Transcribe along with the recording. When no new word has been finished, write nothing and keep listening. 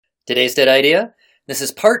Today's Dead Idea. This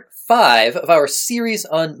is part 5 of our series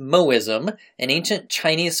on Moism, an ancient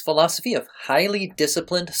Chinese philosophy of highly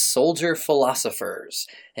disciplined soldier philosophers.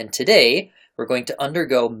 And today, we're going to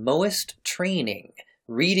undergo Moist training,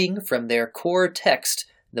 reading from their core text,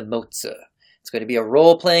 the Mozi. It's going to be a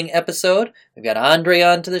role-playing episode. We've got Andre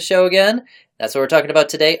on to the show again. That's what we're talking about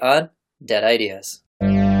today on Dead Ideas.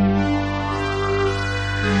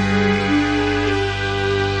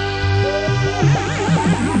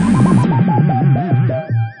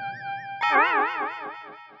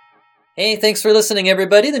 Hey, thanks for listening,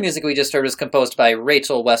 everybody. The music we just heard was composed by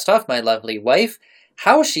Rachel Westhoff, my lovely wife.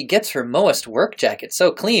 How she gets her Moist work jacket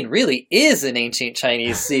so clean really is an ancient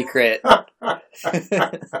Chinese secret.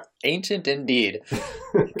 Ancient indeed.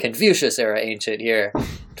 Confucius era ancient here.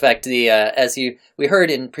 In fact, as we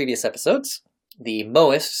heard in previous episodes, the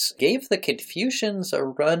Moists gave the Confucians a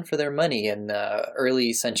run for their money in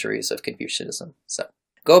early centuries of Confucianism. So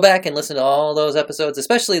go back and listen to all those episodes,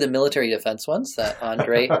 especially the military defense ones that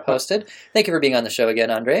Andre hosted. Thank you for being on the show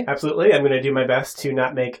again, Andre. Absolutely. I'm going to do my best to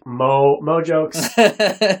not make mo jokes.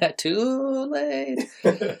 Too late.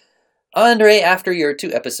 Andre, after your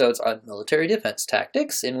 2 episodes on military defense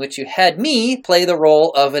tactics, in which you had me play the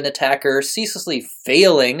role of an attacker ceaselessly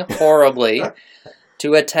failing horribly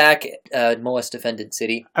to attack a Moist defended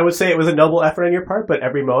city. I would say it was a noble effort on your part, but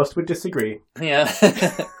every Moist would disagree. Yeah,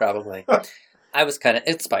 probably. I was kind of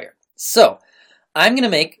inspired. So, I'm going to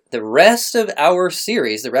make the rest of our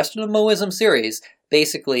series, the rest of the Moism series,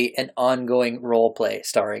 basically an ongoing role play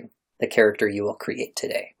starring the character you will create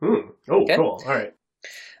today. Oh, okay? Cool. All right.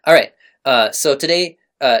 All right. So today,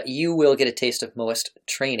 you will get a taste of Moist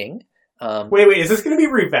training. Wait, is this going to be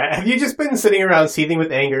revenge? Have you just been sitting around seething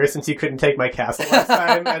with anger since you couldn't take my castle last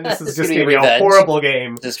time? And this is just going to be a horrible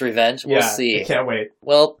game. Just revenge? We'll see. I can't wait.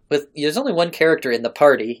 Well, there's only one character in the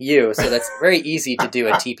party, you, so that's very easy to do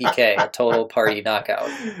a TPK, a total party knockout.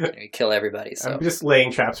 You kill everybody. So I'm just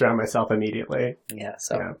laying traps around myself immediately. Yeah,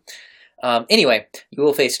 so... Yeah. Anyway, you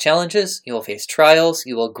will face challenges, you will face trials,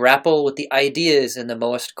 you will grapple with the ideas in the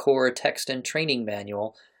Moist core text and training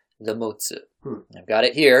manual, the Mozi. I've got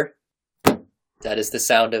it here. That is the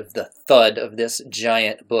sound of the thud of this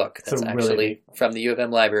giant book. That's actually from the U of M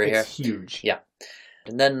library here. It's huge. Yeah.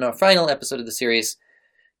 And then in our final episode of the series,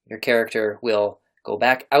 your character will go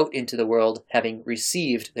back out into the world having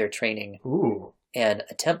received their training and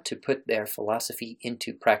attempt to put their philosophy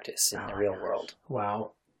into practice in the real world.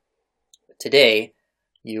 Wow. Today,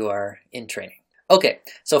 you are in training. Okay,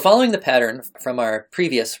 so following the pattern from our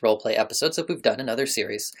previous roleplay episodes that we've done in other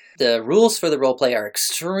series, the rules for the roleplay are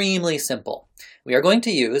extremely simple. We are going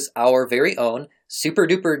to use our very own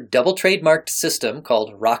super-duper double trademarked system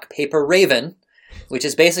called Rock, Paper, Raven, which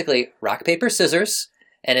is basically rock, paper, scissors,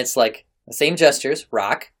 and it's like the same gestures,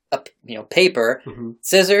 rock, paper,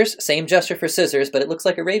 scissors, same gesture for scissors, but it looks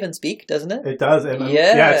like a raven's beak, doesn't it? It does.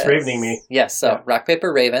 Yeah, it's ravening me. Yes, so rock,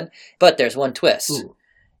 paper, raven, but there's one twist. Ooh.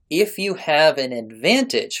 If you have an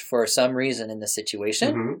advantage for some reason in the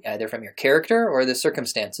situation, either from your character or the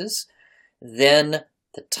circumstances, then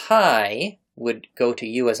the tie would go to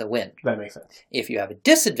you as a win. That makes sense. If you have a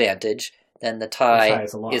disadvantage, then the tie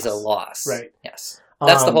is a loss. Right. Yes.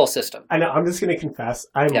 That's the whole system. I know. I'm just going to confess,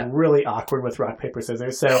 I'm really awkward with rock, paper,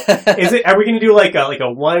 scissors. So, are we going to do like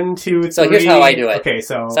a 1, 2, 3? So here's how I do it. Okay,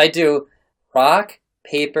 so I do rock,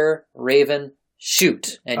 paper, raven,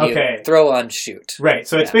 shoot, and you throw on shoot. Right.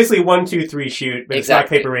 So it's basically 1, 2, 3 shoot, but it's rock,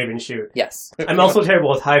 paper, raven, shoot. Yes. I'm also terrible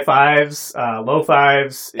with high fives, low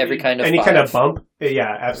fives, any kind of bump.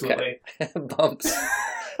 Yeah, absolutely. Okay. Bumps.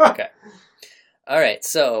 Okay. All right.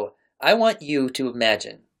 So I want you to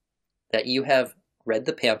imagine that you have read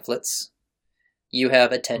the pamphlets, you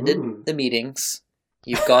have attended the meetings,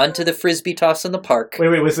 you've gone to the frisbee toss in the park.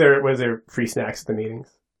 Wait, was there free snacks at the meetings?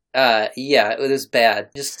 Yeah, it was bad.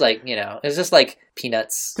 Just like, it was just like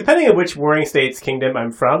peanuts. Depending on which Warring States kingdom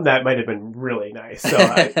I'm from, that might have been really nice. So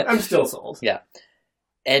I'm still sold. Yeah.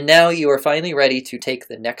 And now you are finally ready to take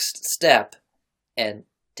the next step and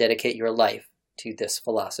dedicate your life to this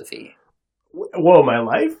philosophy. Whoa, my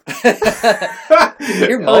life?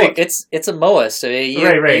 You're it's a Moist. So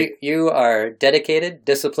you are dedicated,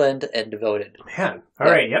 disciplined, and devoted. Man.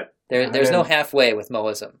 All right, yep. There's no halfway with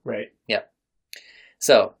Moism. Right. Yeah.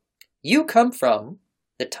 So, you come from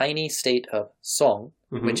the tiny state of Song,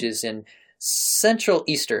 which is in central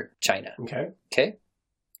eastern China. Okay.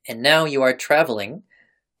 And now you are traveling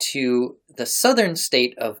to the southern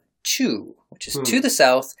state of Chu, which is to the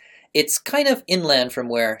south. It's kind of inland from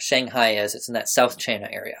where Shanghai is. It's in that South China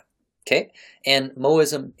area. Okay? And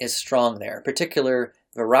Moism is strong there. A particular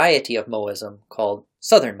variety of Moism called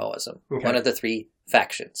Southern Moism, one of the 3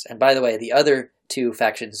 factions. And by the way, the other 2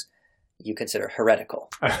 factions you consider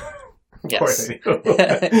heretical. Of course I do.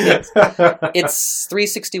 Yes. It's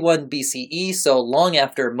 361 BCE, so long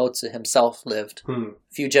after Mozi himself lived. A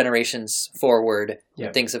few generations forward,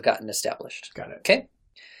 things have gotten established. Got it. Okay?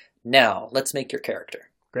 Now, let's make your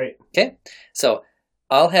character. Great. Okay? So,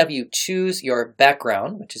 I'll have you choose your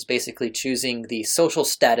background, which is basically choosing the social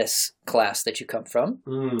status class that you come from.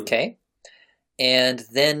 Okay? And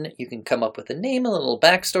then you can come up with a name, a little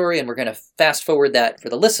backstory, and we're going to fast forward that for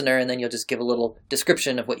the listener, and then you'll just give a little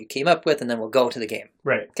description of what you came up with, and then we'll go to the game.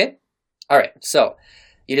 Right. Okay? All right. So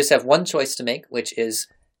you just have one choice to make, which is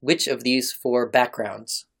which of these 4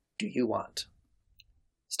 backgrounds do you want?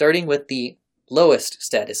 Starting with the lowest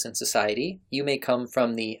status in society, you may come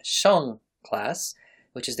from the Sheng class,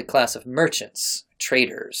 which is the class of merchants,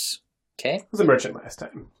 traders. Okay? I was a merchant last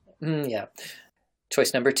time. Yeah.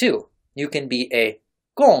 Choice number 2. You can be a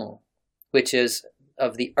Gong, which is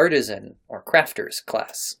of the artisan or crafters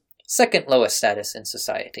class. Second lowest status in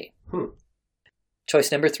society.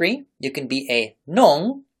 Choice number 3. You can be a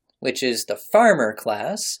Nong, which is the farmer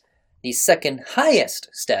class. The second highest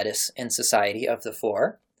status in society of the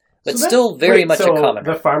 4. But so still very much a commoner.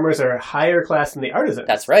 The farmers are higher class than the artisans.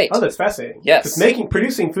 That's right. Oh, that's fascinating. Yes. Because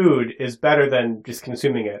producing food is better than just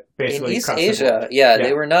consuming it, basically. In East Asia,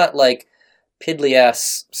 they were not like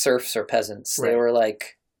piddly-ass serfs or peasants. Right. They were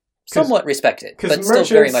like somewhat respected, but still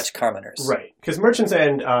very much commoners. Right. Because merchants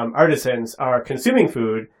and artisans are consuming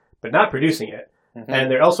food, but not producing it.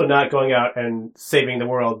 And they're also not going out and saving the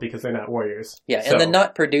world because they're not warriors. Yeah, and the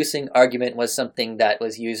not producing argument was something that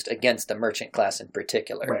was used against the merchant class in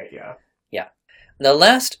particular. Right, yeah. Yeah. The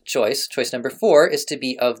last choice number 4, is to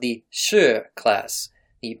be of the Shi class,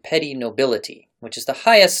 the petty nobility, which is the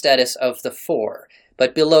highest status of the 4,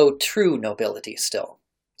 but below true nobility still.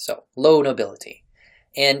 So, low nobility.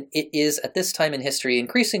 And it is, at this time in history,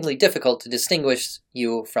 increasingly difficult to distinguish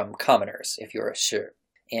you from commoners if you're a Shi.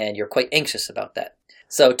 And you're quite anxious about that.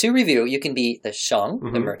 So to review, you can be the Sheng,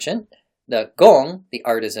 the merchant, the Gong, the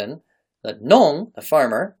artisan, the Nong, the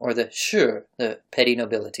farmer, or the Shi, the petty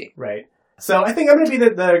nobility. Right. So I think I'm going to be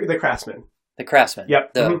the craftsman. The craftsman.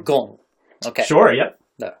 Yep. The Gong. Okay. Sure, yep.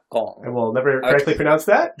 The Gong. I will never correctly pronounce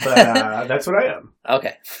that, but that's what I am.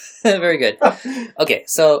 Okay. Very good. Okay,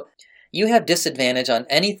 so you have disadvantage on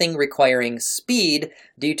anything requiring speed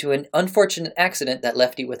due to an unfortunate accident that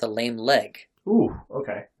left you with a lame leg. Ooh,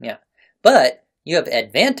 okay. Yeah. But you have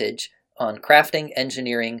advantage on crafting,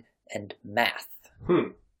 engineering, and math.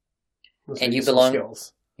 Those and you belong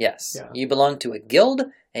skills. Yes. Yeah. You belong to a guild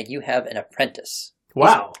and you have an apprentice.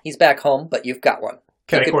 Wow. He's back home, but you've got one.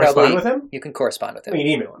 Can I correspond with him? You can correspond with him. We can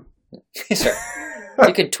email him. Sure.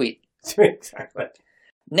 You can tweet. Exactly.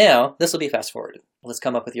 Now, this will be fast forwarded. Let's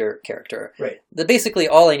come up with your character. Right. Basically,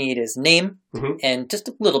 all I need is name and just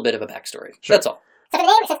a little bit of a backstory. Sure. That's all. So for the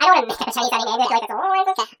name, since I don't want to make up a Chinese sounding name, I feel like that's a little I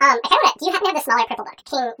kind of want to, do you happen to have the smaller purple book?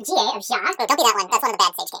 King Jie of Xia? Oh, don't be that one. That's one of the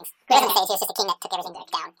bad sage kings. Who doesn't sage, he was just a king that took everything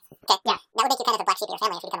down. Okay, yeah. That would make you kind of the black sheep of your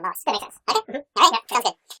family if you become a boss. That makes sense. Okay. Alright, yeah, sounds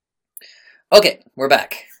good. Okay, we're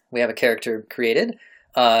back. We have a character created.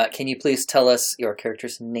 Can you please tell us your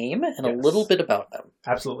character's name and a little bit about them?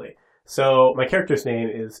 Absolutely. So my character's name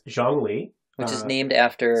is Zhang Li. Which is named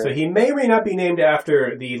after... So he may or may not be named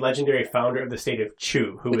after the legendary founder of the state of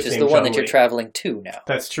Chu, who was named Zhang Li. Which is the one that you're traveling to now.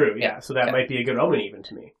 That's true, yeah. So that might be a good omen even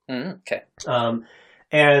to me. Okay.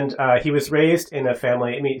 And he was raised in a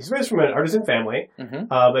family... I mean, he's raised from an artisan family,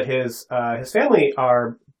 but his family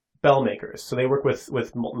are bell makers. So they work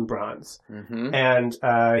with molten bronze. And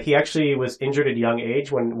he actually was injured at a young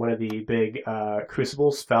age when one of the big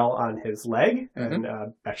crucibles fell on his leg and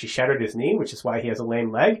actually shattered his knee, which is why he has a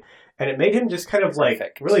lame leg. And it made him just kind of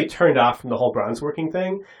really turned off from the whole bronze working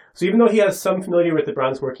thing. So even though he has some familiarity with the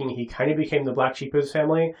bronze working, he kind of became the black sheep of his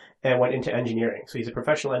family and went into engineering. So he's a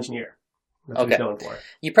professional engineer. That's what he's known for.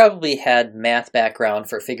 You probably had math background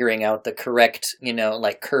for figuring out the correct,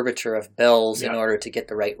 curvature of bells in order to get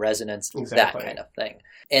the right resonance, that kind of thing.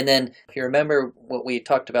 And then if you remember what we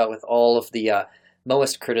talked about with all of the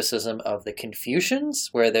Moist criticism of the Confucians,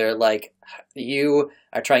 where they're like, you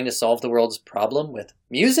are trying to solve the world's problem with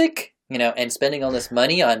music, and spending all this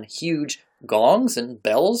money on huge gongs and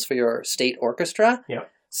bells for your state orchestra. Yeah.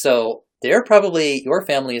 So they're probably your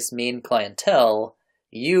family's main clientele.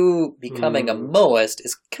 You becoming a Moist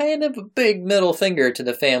is kind of a big middle finger to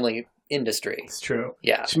the family industry. It's true.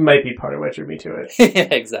 Yeah. Which might be part of what drew me to it.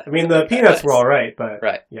 Yeah, exactly. I mean, the peanuts were all right, but...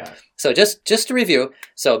 Right. Yeah. So just to review,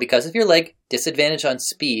 so because of your leg, disadvantage on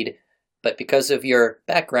speed, but because of your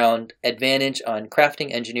background, advantage on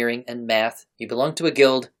crafting, engineering, and math, you belong to a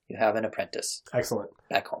guild, you have an apprentice. Excellent.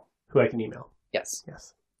 Back home. Who I can email. Yes.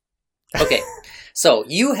 Yes. Okay. So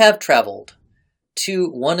you have traveled to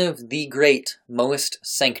one of the great Moist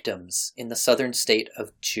sanctums in the southern state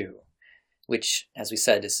of Chu, which, as we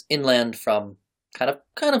said, is inland from, kind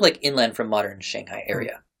of like inland from modern Shanghai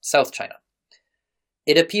area, South China.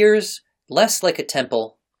 It appears less like a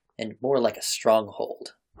temple and more like a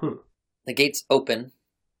stronghold. The gates open,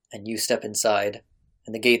 and you step inside,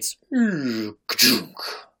 and the gates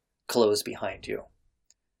close behind you.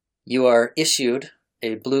 You are issued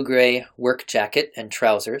a blue-gray work jacket and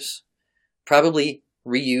trousers, probably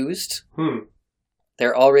reused.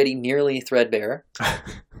 They're already nearly threadbare,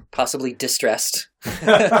 possibly distressed.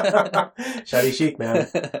 Shabby chic,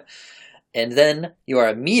 man. And then you are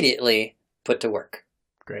immediately put to work.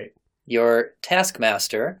 Great. Your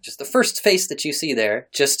taskmaster, just the first face that you see there,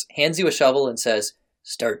 just hands you a shovel and says,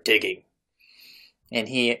 "Start digging." And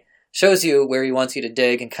he shows you where he wants you to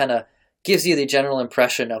dig and kind of gives you the general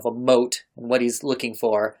impression of a moat and what he's looking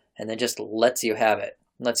for, and then just lets you have it,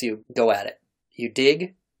 lets you go at it. You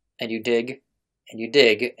dig, and you dig, and you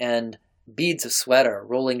dig, and beads of sweat are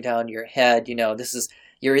rolling down your head. You know,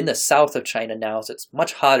 you're in the south of China now, so it's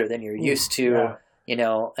much hotter than you're used to. Yeah. You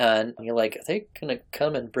know, and you're like, are they going to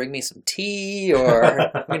come and bring me some tea? Or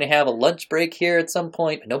I'm going to have a lunch break here at some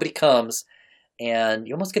point? But nobody comes. And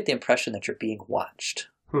you almost get the impression that you're being watched.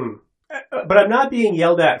 But I'm not being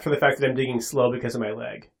yelled at for the fact that I'm digging slow because of my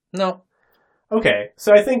leg. No. Okay,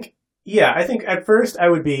 so I think at first I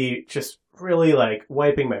would be just really like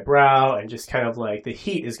wiping my brow and just kind of like the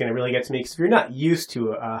heat is going to really get to me because if you're not used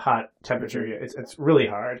to a hot temperature, it's really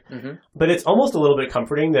hard. But it's almost a little bit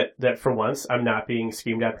comforting that for once I'm not being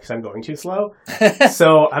screamed at because I'm going too slow.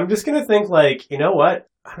 So I'm just going to think like, you know what?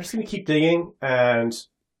 I'm just going to keep digging and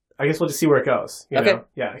I guess we'll just see where it goes. You know?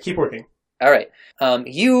 Yeah, keep working. All right.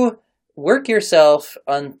 You work yourself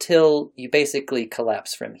until you basically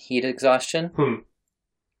collapse from heat exhaustion.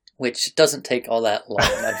 Which doesn't take all that long,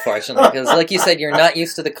 unfortunately, because like you said, you're not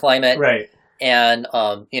used to the climate. Right. And,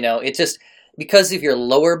 you know, it just, because of your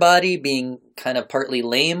lower body being kind of partly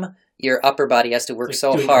lame, your upper body has to work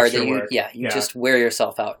so hard that you just wear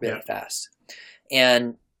yourself out really fast.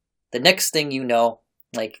 And the next thing you know,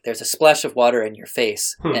 like there's a splash of water in your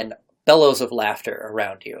face and bellows of laughter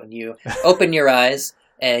around you. And you open your eyes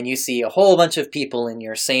and you see a whole bunch of people in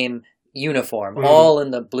your same uniform, all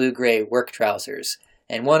in the blue-gray work trousers.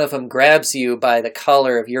 And one of them grabs you by the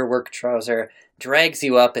collar of your work trouser, drags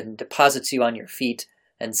you up and deposits you on your feet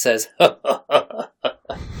and says, "Yeah,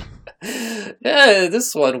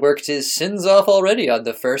 this one worked his shins off already on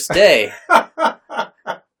the first day."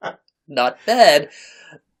 Not bad,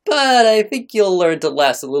 but I think you'll learn to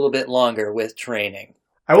last a little bit longer with training.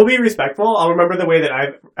 I will be respectful. I'll remember the way that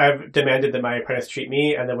I've demanded that my apprentice treat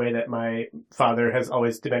me and the way that my father has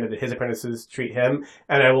always demanded that his apprentices treat him.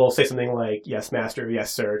 And I will say something like, "Yes, master,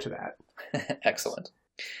 yes, sir," to that. Excellent.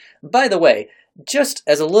 By the way, just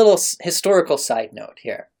as a little historical side note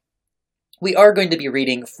here, we are going to be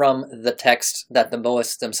reading from the text that the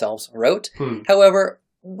Moists themselves wrote. However,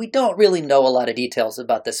 we don't really know a lot of details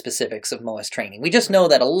about the specifics of Moist training. We just know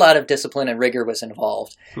that a lot of discipline and rigor was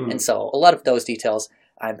involved. And so a lot of those details,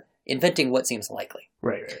 I'm inventing what seems likely.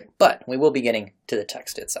 Right. But we will be getting to the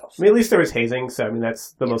text itself. I mean, at least there was hazing, so I mean,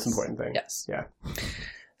 that's the most important thing. Yes. Yeah.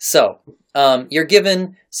 So, you're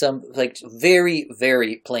given some, like, very,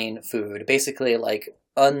 very plain food. Basically, like,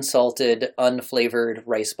 unsalted, unflavored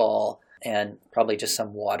rice ball and probably just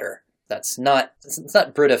some water. It's not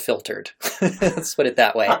Brita filtered. Let's put it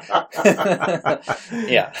that way.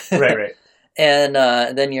 Yeah. Right. And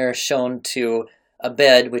then you're shown to a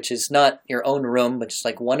bed, which is not your own room, but just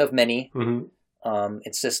like one of many.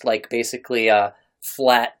 It's just like basically a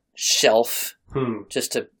flat shelf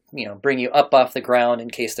just to, you know, bring you up off the ground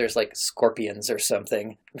in case there's like scorpions or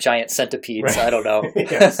something, giant centipedes, I don't know.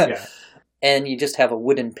 Yes, yeah. And you just have a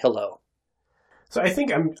wooden pillow. So I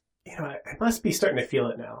think I must be starting to feel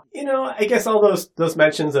it now. You know, I guess all those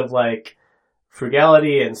mentions of like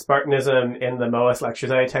frugality and Spartanism in the Moist lectures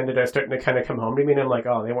I attended are starting to kind of come home to me, and I'm like,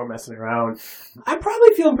 oh, they weren't messing around. I'm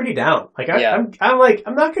probably feeling pretty down. Like I'm like,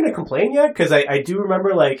 I'm not going to complain yet because I do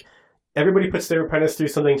remember like everybody puts their apprentice through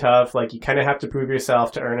something tough. Like you kind of have to prove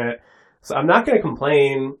yourself to earn it. So I'm not going to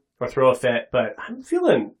complain or throw a fit, but I'm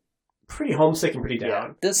feeling pretty homesick and pretty down.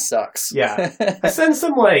 Yeah, this sucks. Yeah, I send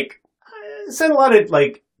a lot of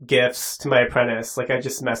like gifts to my apprentice. Like I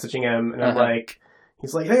just messaging him and I'm like.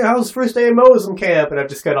 He's like, "Hey, how's first day of Moism camp?" And I've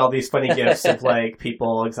just got all these funny gifs of like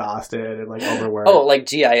people exhausted and like overworked. Oh, like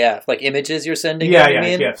GIF, like images you're sending?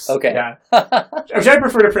 Yeah, GIFs. Okay. Yeah. Which I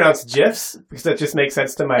prefer to pronounce GIFs because that just makes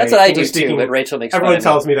sense to my. That's what I do too, but Rachel makes fun of me. Everyone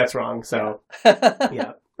tells me that's wrong, so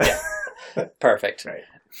yeah. Perfect. Right.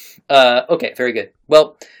 Okay, very good.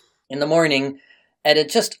 Well, in the morning, at a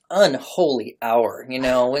just unholy hour, when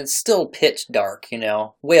it's still pitch dark,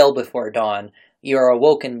 well before dawn, you are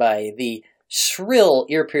awoken by the shrill,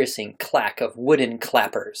 ear-piercing clack of wooden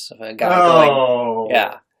clappers of a guy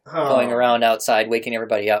going around outside, waking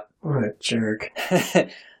everybody up. What a jerk.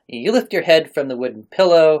 You lift your head from the wooden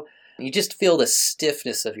pillow. You just feel the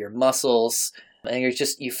stiffness of your muscles. And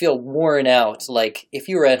you feel worn out. Like if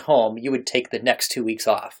you were at home, you would take the next 2 weeks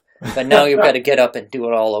off. But now you've got to get up and do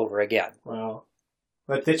it all over again. Wow.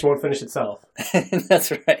 That ditch won't finish itself.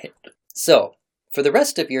 That's right. So, for the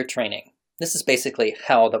rest of your training, this is basically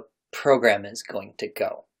how the program is going to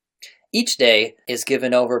go. Each day is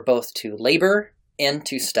given over both to labor and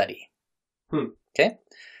to study. Okay?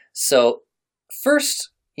 So, first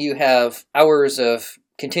you have hours of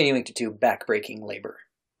continuing to do backbreaking labor.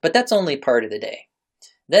 But that's only part of the day.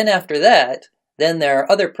 Then after that, then there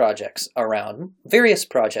are other projects around, various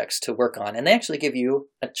projects to work on, and they actually give you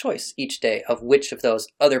a choice each day of which of those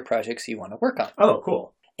other projects you want to work on. Oh,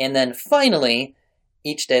 cool. And then finally,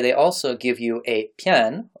 each day they also give you a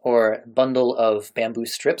pian, or bundle of bamboo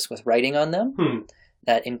strips with writing on them.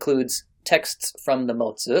 That includes texts from the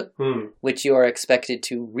Mozi, which you are expected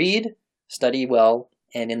to read, study well,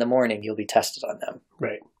 and in the morning you'll be tested on them.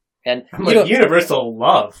 Right. And I'm like, universal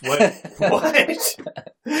love. What?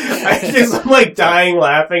 I'm like dying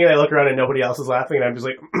laughing, and I look around and nobody else is laughing, and I'm just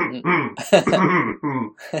like,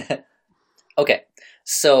 Okay,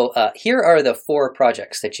 so here are the 4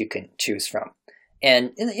 projects that you can choose from.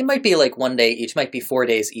 And it might be like 1 day each, might be 4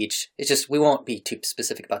 days each. It's just, we won't be too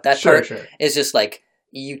specific about that part. Sure. It's just like,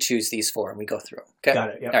 you choose these 4 and we go through them. Okay? Got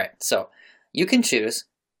it, yeah. All right, so you can choose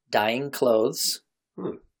dyeing clothes,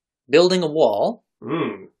 building a wall,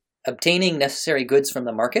 obtaining necessary goods from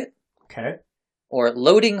the market, okay, or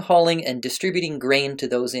loading, hauling, and distributing grain to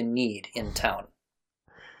those in need in town.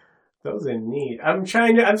 Those in need. I'm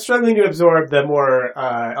struggling to absorb the more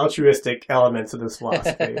altruistic elements of this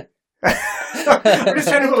philosophy. I'm just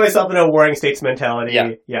trying to put myself in a warring states mentality.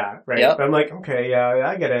 Yeah, right. Yep. But I'm like, okay, yeah,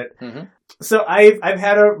 I get it. So I've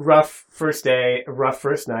had a rough first day, a rough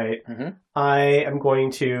first night. I am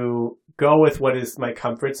going to go with what is my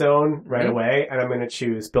comfort zone right away, and I'm going to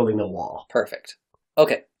choose building the wall. Perfect.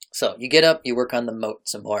 Okay, so you get up, you work on the moat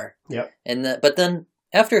some more. Yep. But then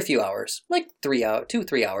after a few hours, like 3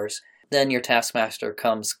 hours, then your taskmaster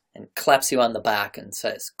comes and claps you on the back and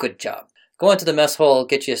says, "Good job. Go into the mess hall,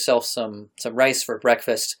 get yourself some rice for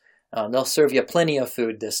breakfast. They'll serve you plenty of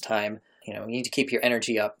food this time. You need to keep your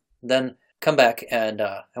energy up. Then come back and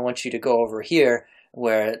I want you to go over here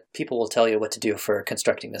where people will tell you what to do for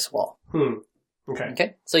constructing this wall."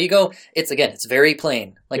 Okay. So you go, it's very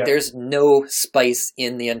plain. Like there's no spice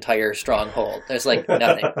in the entire stronghold. There's like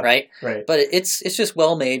nothing, right? Right. But it's just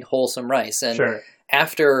well-made, wholesome rice. And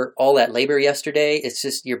after all that labor yesterday, it's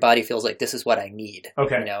just your body feels like this is what I need.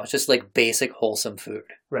 Okay. It's just like basic wholesome food.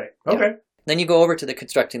 Right. Okay. Yeah. Then you go over to the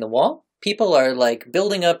constructing the wall. People are like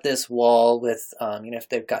building up this wall with, if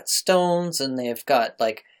they've got stones and they've got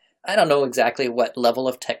like, I don't know exactly what level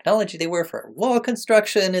of technology they were for wall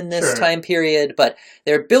construction in this time period, but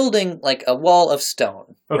they're building like a wall of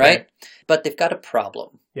stone, right? But they've got a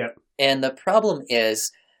problem. Yep. And the problem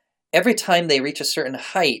is every time they reach a certain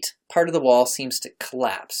height, part of the wall seems to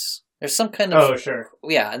collapse. There's some kind of...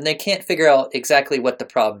 Yeah, and they can't figure out exactly what the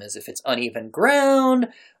problem is, if it's uneven ground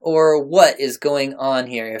or what is going on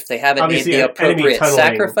here, if they haven't made the appropriate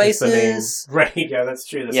sacrifices. Right, yeah, that's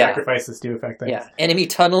true. The sacrifices do affect things. Yeah, enemy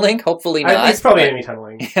tunneling, hopefully not. It's probably enemy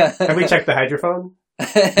tunneling. Have we checked the hydrophone?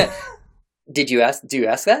 Do you ask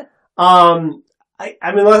that? I mean,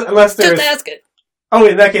 unless there's... Just ask it! Oh,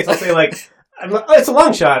 in that case, I'll say it's a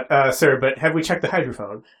long shot, sir, but have we checked the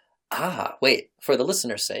hydrophone? Ah, wait. For the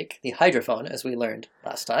listener's sake, the hydrophone, as we learned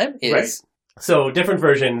last time, is... Right. So, different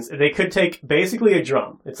versions. They could take basically a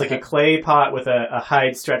drum. It's like a clay pot with a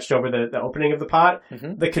hide stretched over the opening of the pot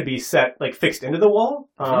that could be fixed into the wall.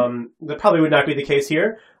 That probably would not be the case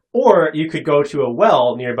here. Or you could go to a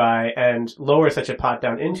well nearby and lower such a pot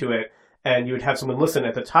down into it, and you would have someone listen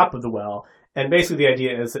at the top of the well. And basically the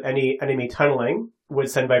idea is that any enemy tunneling would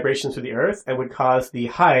send vibrations through the earth and would cause the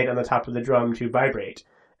hide on the top of the drum to vibrate.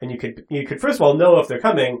 And you could first of all know if they're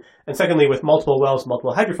coming, and secondly, with multiple wells,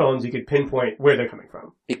 multiple hydrophones, you could pinpoint where they're coming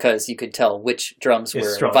from. Because you could tell which drums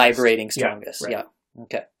were vibrating strongest. Yeah.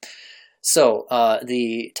 Okay. So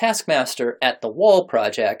the taskmaster at the wall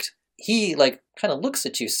project, he kind of looks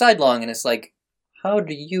at you sidelong and is like, "How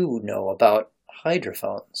do you know about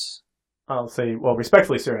hydrophones?" I'll say, well,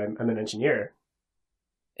 respectfully, sir, I'm an engineer.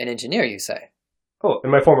 An engineer, you say? Oh, in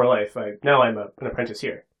my former life. Now I'm an apprentice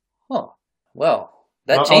here. Oh, well...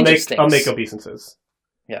 That changes things. I'll make obeisances.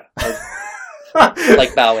 Yeah.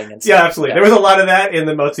 like bowing and stuff. Yeah, absolutely. Yeah. There was a lot of that in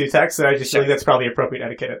the Motsu text, and I just think that's probably appropriate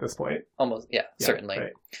etiquette at this point. Almost, certainly.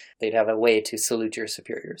 Right. They'd have a way to salute your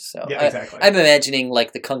superiors. So yeah, exactly. I'm imagining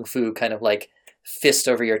like the kung fu kind of like fist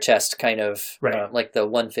over your chest, kind of like the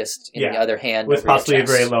one fist in the other hand, with possibly a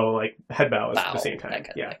very low like head bow at the same time.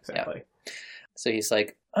 Exactly. Yeah. So he's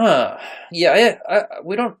like,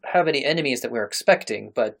 we don't have any enemies that we're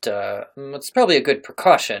expecting, but it's probably a good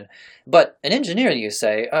precaution. But an engineer, you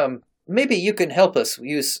say, maybe you can help us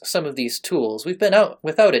use some of these tools. We've been out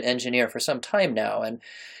without an engineer for some time now, and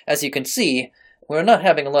as you can see, we're not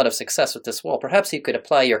having a lot of success with this wall. Perhaps you could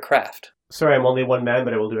apply your craft. Sorry, I'm only one man,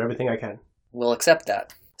 but I will do everything I can. We'll accept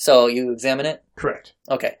that. So you examine it? Correct.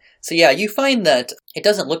 Okay. So yeah, you find that it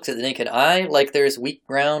doesn't look to the naked eye like there's weak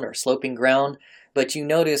ground or sloping ground, but you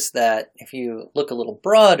notice that if you look a little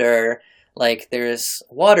broader, like there's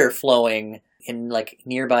water flowing in like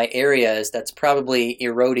nearby areas that's probably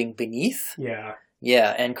eroding beneath. Yeah.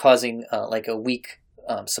 Yeah, and causing like a weak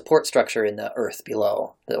support structure in the earth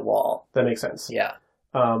below the wall. That makes sense. Yeah.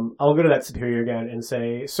 I'll go to that superior again and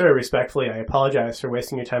say, sir, respectfully, I apologize for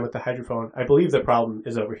wasting your time with the hydrophone. I believe the problem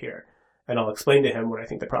is over here. And I'll explain to him what I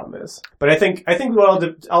think the problem is. But I think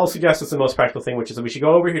what I'll suggest is the most practical thing, which is that we should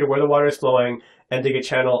go over here to where the water is flowing and dig a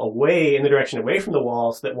channel away, in the direction away from the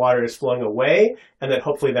wall, so that water is flowing away, and that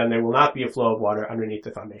hopefully then there will not be a flow of water underneath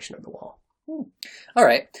the foundation of the wall. All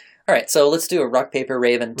right, so let's do a rock, paper,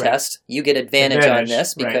 raven test. You get advantage on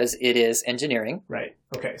this because it is engineering. Right.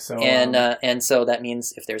 Okay. So and so that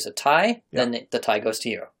means if there's a tie, then the tie goes to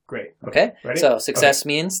you. Great. Okay. Ready? So success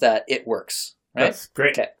means that it works. Right. That's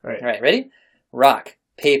great. Okay. Right. All right. Ready? Rock,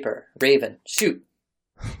 paper, raven, shoot.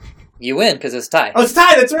 You win because it's tie. Oh, it's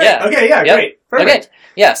tie. That's right. Yeah. Okay. Yeah. Yep. Great. Perfect. Okay.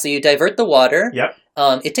 Yeah. So you divert the water. Yep.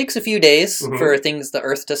 It takes a few days for the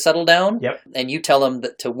earth to settle down. Yep. And you tell them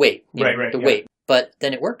to wait. To wait. But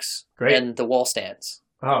then it works. Great. And the wall stands.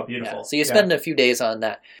 Oh, beautiful. Yeah. So you spend a few days on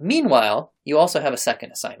that. Meanwhile, you also have a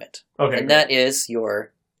second assignment. Okay. And that is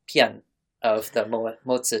your pian of the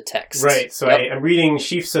Motsu text. Right. So I'm reading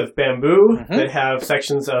sheafs of bamboo that have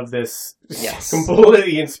sections of this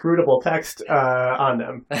completely inscrutable text on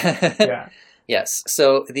them. Yeah. Yes.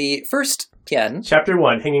 So the first pian, Chapter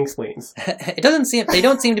 1, Hanging Spleens. They don't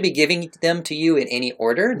seem to be giving them to you in any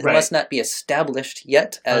order. They must not be established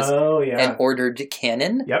yet as an ordered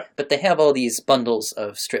canon. Yep. But they have all these bundles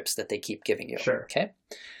of strips that they keep giving you. Sure. Okay.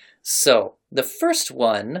 So the first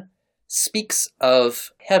one speaks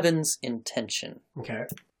of heaven's intention. Okay.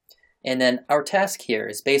 And then our task here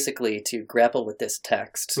is basically to grapple with this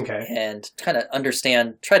text and try to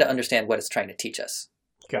understand what it's trying to teach us.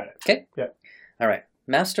 Got it. Okay? Yeah. All right.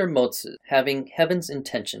 Master Motsu, having heaven's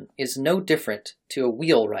intention, is no different to a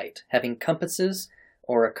wheelwright having compasses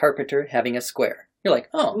or a carpenter having a square. You're like,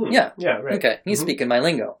 yeah, right. Okay, he's speaking my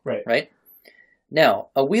lingo. Right. Now,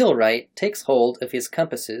 a wheelwright takes hold of his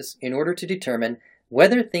compasses in order to determine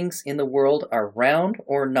whether things in the world are round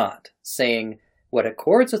or not, saying, what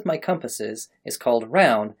accords with my compasses is called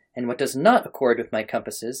round, and what does not accord with my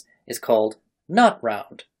compasses is called not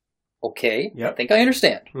round. Okay, I think I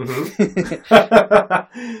understand.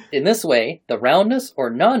 In this way, the roundness or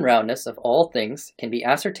non-roundness of all things can be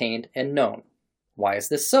ascertained and known. Why is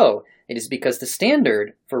this so? It is because the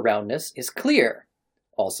standard for roundness is clear.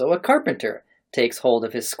 Also, a carpenter takes hold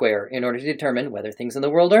of his square in order to determine whether things in the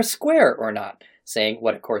world are square or not, saying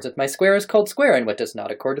what accords with my square is called square, and what does not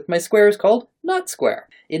accord with my square is called not square.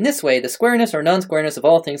 In this way, the squareness or non-squareness of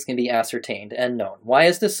all things can be ascertained and known. Why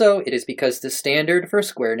is this so? It is because the standard for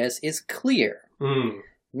squareness is clear.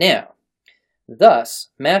 Now, thus,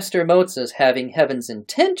 Master Motsu's having heaven's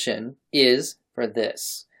intention is for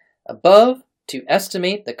this. Above, to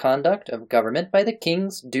estimate the conduct of government by the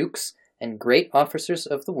kings, dukes, and great officers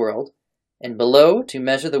of the world, and below, to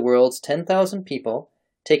measure the world's 10,000 people,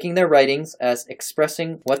 taking their writings as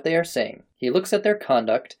expressing what they are saying. He looks at their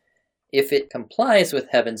conduct. If it complies with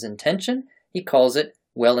heaven's intention, he calls it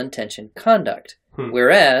well-intentioned conduct.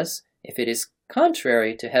 Whereas, if it is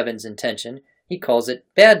contrary to heaven's intention, he calls it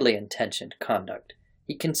badly intentioned conduct.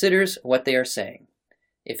 He considers what they are saying.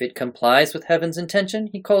 If it complies with heaven's intention,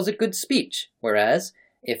 he calls it good speech. Whereas,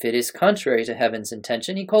 if it is contrary to heaven's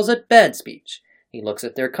intention, he calls it bad speech. He looks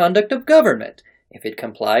at their conduct of government. If it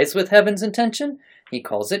complies with heaven's intention, he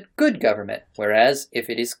calls it good government, whereas if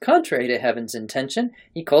it is contrary to heaven's intention,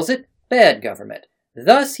 he calls it bad government.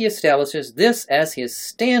 Thus he establishes this as his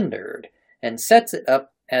standard and sets it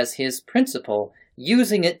up as his principle,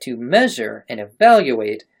 using it to measure and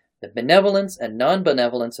evaluate the benevolence and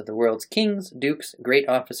non-benevolence of the world's kings, dukes, great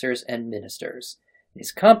officers, and ministers. It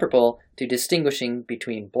is comparable to distinguishing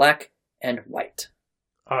between black and white.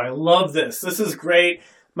 I love this. This is great.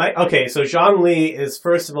 Okay, so Zhongli is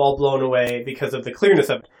first of all blown away because of the clearness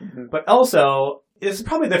of it, but also this is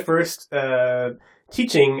probably the first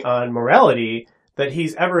teaching on morality that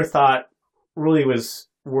he's ever thought really was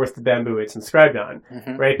worth the bamboo it's inscribed on,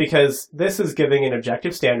 right? Because this is giving an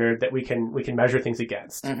objective standard that we can measure things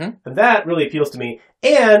against, and that really appeals to me.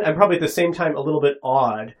 And I'm probably at the same time a little bit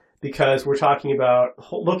awed because we're talking about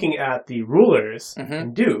looking at the rulers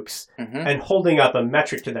and dukes and holding up a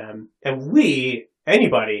metric to them, and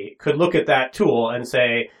anybody could look at that tool and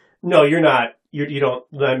say, no, you're not. You don't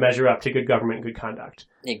measure up to good government and good conduct.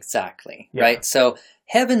 Exactly, right? So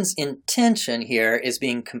heaven's intention here is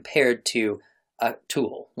being compared to a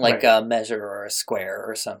tool, like a measure or a square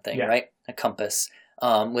or something, right? A compass,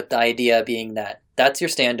 with the idea being that that's your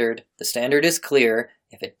standard. The standard is clear.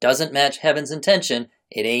 If it doesn't match heaven's intention,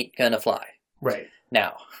 it ain't gonna fly. Right.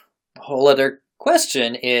 Now, a whole other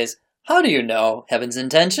question is, how do you know heaven's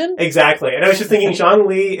intention? Exactly. And I was just thinking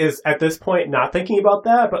Zhongli is at this point not thinking about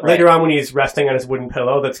that, but later on when he's resting on his wooden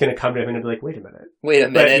pillow, that's going to come to him and be like, wait a minute.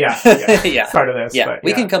 But, yeah. Part of this. Yeah, but,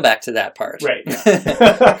 we can come back to that part. Right.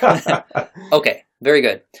 Yeah. Okay, very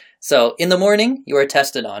good. So in the morning, you are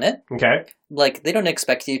tested on it. Okay. Like, they don't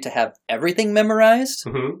expect you to have everything memorized,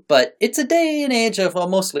 but it's a day and age of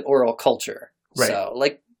mostly oral culture. Right. So,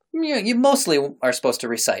 like, you mostly are supposed to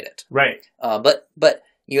recite it. Right. But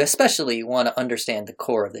you especially want to understand the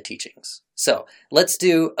core of the teachings. So let's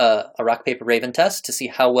do a rock, paper, raven test to see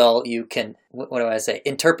how well you can, what do I say?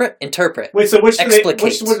 Interpret. Wait, so which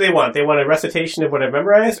do they want? They want a recitation of what I've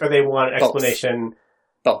memorized, or they want an explanation?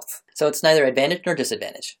 Both. So it's neither advantage nor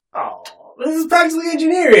disadvantage. Oh, this is practically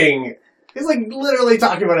engineering. He's like literally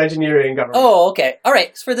talking about engineering government. Oh, okay. All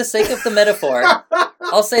right. For the sake of the metaphor,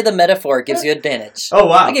 I'll say the metaphor gives you advantage. Oh,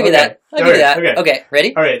 wow. I'll give you that. I'll give you that. Okay,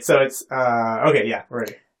 ready? All right, so it's, okay, yeah, we're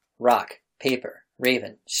ready. Rock, paper,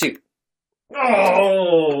 raven, shoot.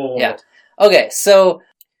 Oh! Yeah. Okay, so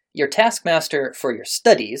your taskmaster for your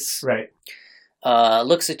studies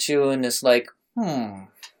looks at you and is like,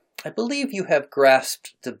 I believe you have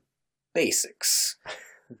grasped the basics,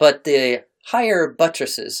 but the higher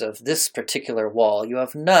buttresses of this particular wall you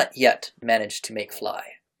have not yet managed to make fly.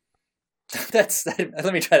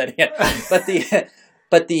 Let me try that again.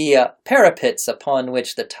 But the parapets upon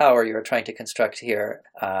which the tower you are trying to construct here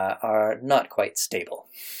are not quite stable.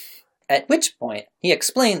 At which point, he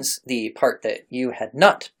explains the part that you had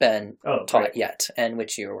not been taught yet, and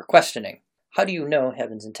which you were questioning. How do you know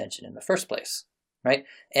heaven's intention in the first place? Right?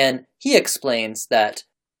 And he explains that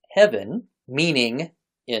heaven, meaning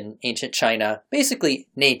in ancient China, basically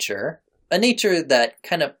nature, a nature that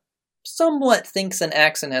kind of somewhat thinks and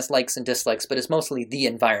acts and has likes and dislikes, but is mostly the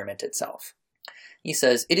environment itself. He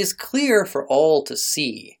says, it is clear for all to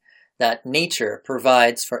see that nature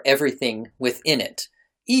provides for everything within it.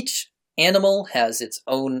 Each animal has its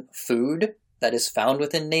own food that is found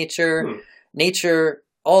within nature. Nature,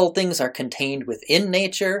 all things are contained within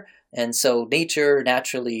nature, and so nature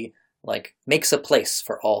naturally makes a place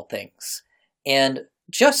for all things. And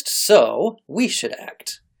just so we should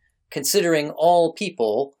act, considering all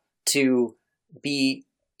people to be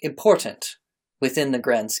important within the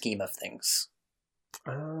grand scheme of things.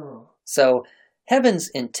 Oh. So heaven's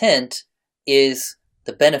intent is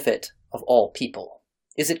the benefit of all people.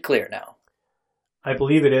 Is it clear now? I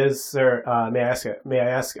believe it is, sir. May I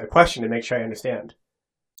ask a question to make sure I understand?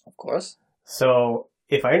 Of course. So,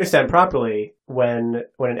 if I understand properly, when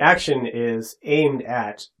an action is aimed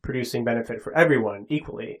at producing benefit for everyone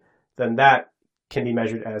equally, then that can be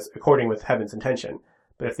measured as according with heaven's intention.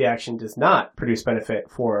 But if the action does not produce benefit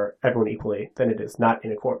for everyone equally, then it is not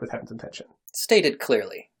in accord with heaven's intention. Stated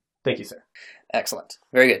clearly. Thank you, sir. Excellent.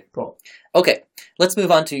 Very good. Cool. Okay, let's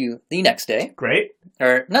move on to the next day. Great.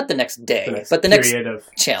 Or not the next day, but the next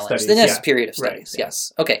challenge. Studies. The next period of studies,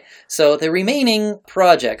 yes. Okay, so the remaining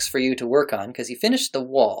projects for you to work on, because you finished the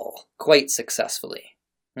wall quite successfully.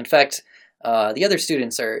 In fact, the other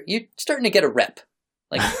students you're starting to get a rep.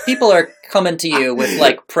 People are coming to you with,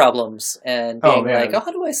 problems and being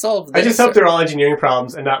how do I solve this? I just hope they're all engineering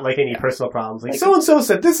problems and not, any personal problems. So-and-so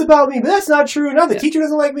said this about me, but that's not true. Now the teacher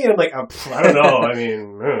doesn't like me. And I'm like, I don't know. I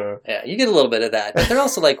mean... Yeah, you get a little bit of that. But they're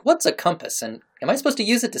also like, what's a compass? And am I supposed to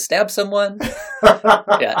use it to stab someone?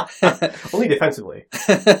 Yeah. Only defensively.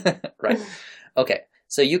 Right. Okay,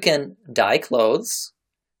 so you can dye clothes,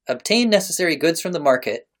 obtain necessary goods from the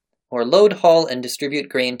market, or load, haul, and distribute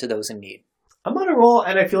grain to those in need. I'm on a roll,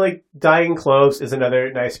 and I feel like dyeing clothes is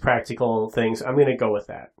another nice practical thing, so I'm going to go with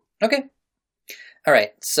that. Okay. All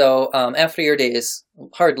right, so after your day's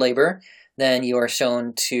hard labor, then you are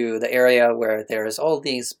shown to the area where there's all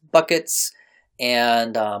these buckets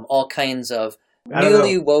and all kinds of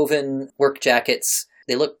newly woven work jackets.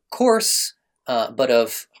 They look coarse, but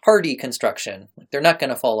of hardy construction. They're not going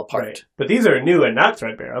to fall apart. Right. But these are new and not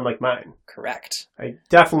threadbare, unlike mine. Correct. I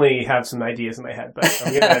definitely have some ideas in my head, but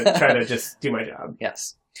I'm going to try to just do my job.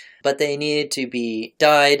 Yes. But they need to be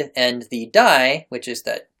dyed, and the dye, which is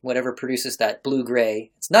that whatever produces that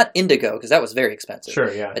blue-gray, it's not indigo, because that was very expensive.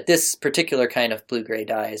 Sure, yeah. But this particular kind of blue-gray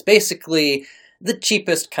dye is basically the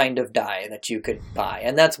cheapest kind of dye that you could buy,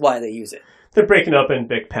 and that's why they use it. They're breaking open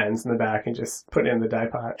big pens in the back and just putting it in the dye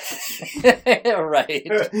pot. Right.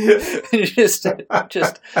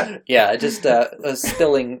 just a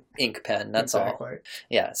spilling ink pen, that's exactly. All.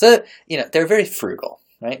 Yeah, so, they're very frugal,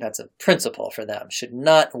 right? That's a principle for them. Should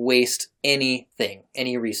not waste anything,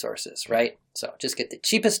 any resources, right? So just get the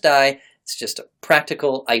cheapest dye. It's just a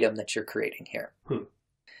practical item that you're creating here.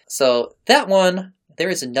 So that one, there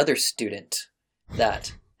is another student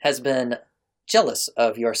that has been jealous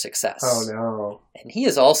of your success. Oh, no. And he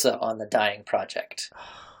is also on the dyeing project.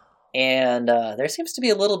 And there seems to be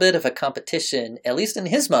a little bit of a competition, at least in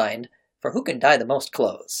his mind, for who can dye the most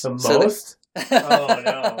clothes. The most? Oh,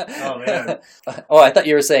 no. Oh, man. Oh, I thought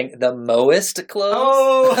you were saying the mowest clothes?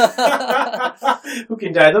 Oh! Who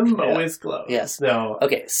can dye the mowest clothes? Yes. No.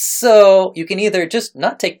 Okay, so you can either just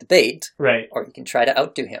not take the bait, right, or you can try to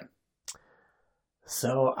outdo him.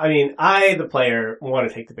 So, I, the player, want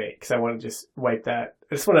to take the bait because I want to just wipe that.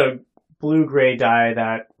 I just want to blue-gray dye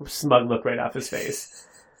that smug look right off his face.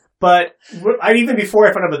 But even before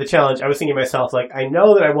I found out about the challenge, I was thinking to myself, I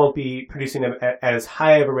know that I won't be producing them at as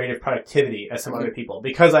high of a rate of productivity as some other people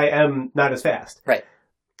because I am not as fast. Right.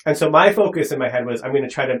 And so my focus in my head was I'm going to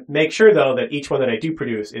try to make sure, though, that each one that I do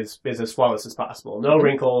produce is as flawless as possible. No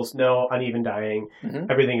wrinkles, no uneven dyeing.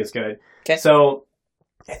 Everything is good. Okay. So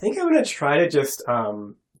I think I'm going to try to just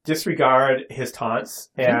disregard his taunts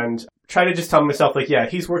and try to just tell myself,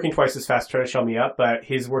 he's working twice as fast to try to show me up, but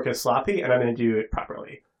his work is sloppy, and I'm going to do it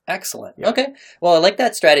properly. Excellent. Yeah. Okay. Well, I like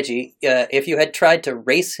that strategy. If you had tried to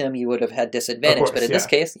race him, you would have had disadvantage, course, but in this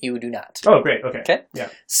case, you do not. Oh, great. Okay. Okay? Yeah.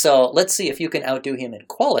 So let's see if you can outdo him in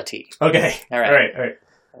quality. Okay. All right.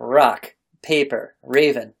 Rock, paper,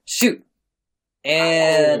 raven, shoot.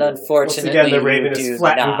 And unfortunately, once again, the raven is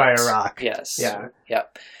flattened by a rock. Yes. Yeah.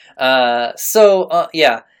 Yep.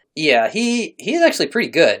 He's actually pretty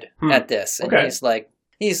good at this, and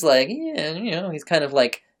he's kind of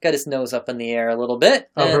got his nose up in the air a little bit.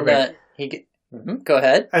 Oh, and, go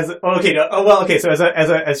ahead. So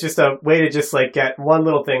as just a way to just get one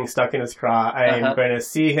little thing stuck in his craw, I am going to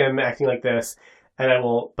see him acting like this, and I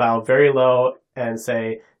will bow very low and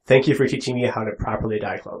say, "Thank you for teaching me how to properly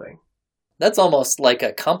dye clothing." That's almost like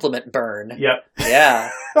a compliment burn. Yep. Yeah.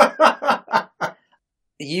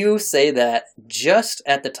 You say that just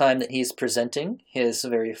at the time that he's presenting his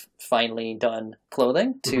very finely done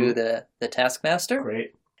clothing to the taskmaster.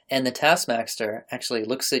 Great. And the taskmaster actually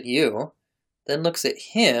looks at you, then looks at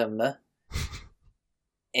him,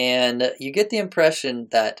 and you get the impression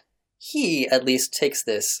that he at least takes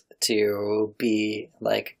this to be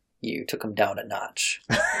like you took him down a notch.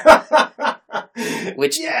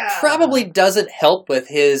 Which probably doesn't help with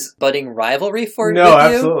his budding rivalry with you. No,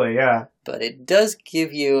 absolutely, yeah. But it does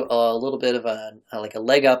give you a little bit of a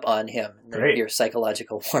leg up on him. Great. Your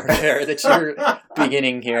psychological warfare that you're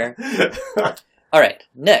beginning here. All right,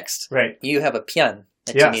 next. Right. You have a pian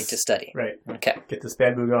that you need to study. Right. Okay. Get this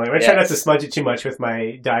bamboo going. I'm going to try not to smudge it too much with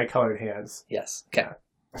my dye-colored hands. Yes. Okay.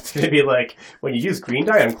 It's going to be like, when you use green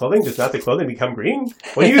dye on clothing, does not the clothing become green?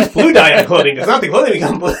 When you use blue dye on clothing, does not the clothing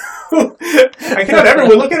become blue? I cannot ever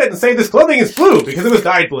look at it and say this clothing is blue because it was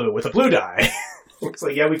dyed blue with a blue dye. It's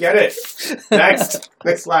like, yeah, we get it. Next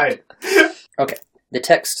slide. Okay. The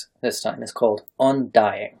text this time is called On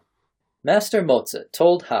Dyeing. Master Mozi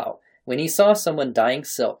told how, when he saw someone dyeing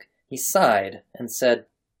silk, he sighed and said,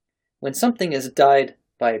 "When something is dyed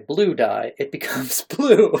by blue dye, it becomes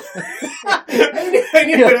blue." I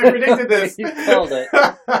knew it. I predicted this. You called it.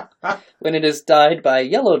 When it is dyed by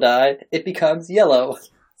yellow dye, it becomes yellow.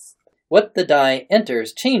 What the dye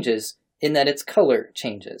enters changes in that its color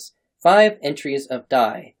changes. 5 entries of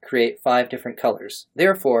dye create 5 different colors.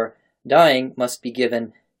 Therefore, dyeing must be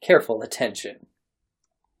given careful attention.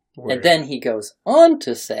 Word. And then he goes on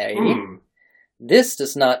to say, this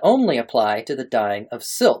does not only apply to the dyeing of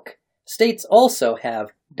silk. States also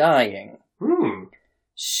have dyeing.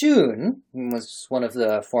 Shun was one of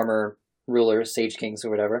the former rulers, sage kings or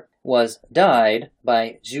whatever, was dyed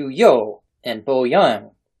by Zhu You and Bo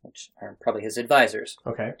Yang, which are probably his advisors.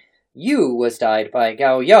 Okay. Yu was dyed by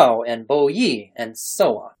Gao Yao and Bo Yi, and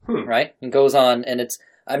so on, right? And goes on, and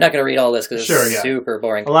I'm not going to read all this because it's super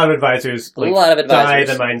boring. A lot of advisors dye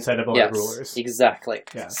the mindset of other rulers. Exactly.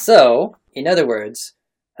 Yeah. So, in other words,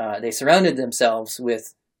 they surrounded themselves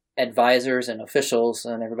with advisors and officials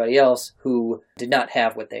and everybody else who did not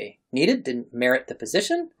have what they needed, didn't merit the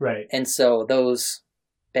position. Right. And so those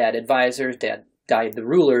bad advisors dyed the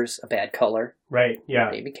rulers a bad color. Right.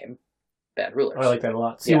 Yeah. They became bad rulers. I like that a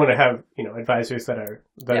lot. So you want to have, advisors that are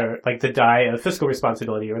like the dye of fiscal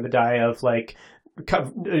responsibility or the dye of like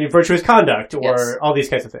virtuous conduct or all these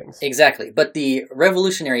kinds of things. Exactly. But the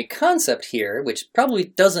revolutionary concept here, which probably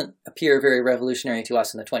doesn't appear very revolutionary to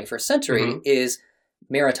us in the 21st century, is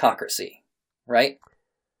meritocracy, right?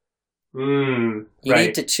 You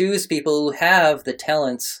need to choose people who have the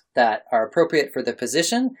talents that are appropriate for the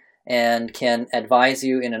position and can advise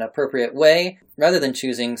you in an appropriate way, rather than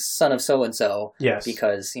choosing son of so-and-so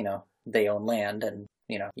because, they own land and,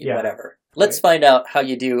 whatever. Let's find out how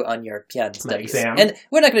you do on your piano studies. Exam. And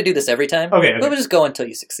we're not going to do this every time. Okay. But we'll just go until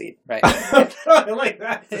you succeed, right? I like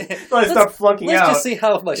that. Let's stop flunking out. Let's just see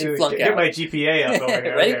how much you flunk out. Get my GPA up over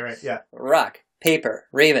here. Ready? Okay, right. Yeah. Rock, paper,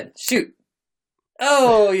 Raven, shoot.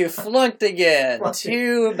 Oh, you flunked again.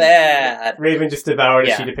 Too bad. Raven just devoured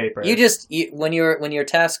a sheet of paper. When your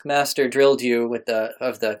taskmaster drilled you with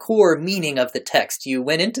the core meaning of the text, you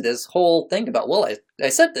went into this whole thing about, well, I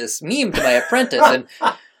sent this meme to my apprentice, and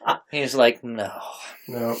he's like, no,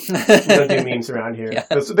 we don't do memes around here. Yeah.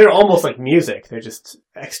 They're almost like music. They're just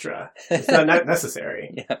extra. It's not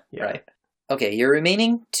necessary. Yeah. Right. Okay, your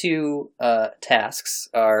remaining two tasks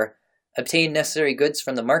are obtain necessary goods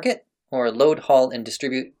from the market, or load, haul, and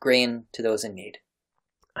distribute grain to those in need.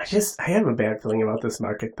 I have a bad feeling about this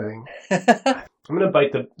market thing. I'm going to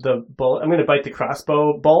bite the bullet. I'm going to bite the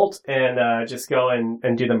crossbow bolt and just go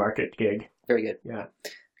and do the market gig. Very good. Yeah.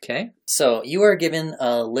 Okay. So you are given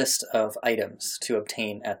a list of items to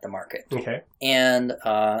obtain at the market. Okay. And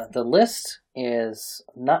the list is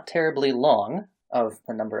not terribly long of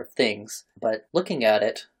a number of things, but looking at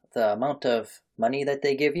it, the amount of money that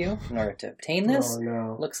they give you in order to obtain this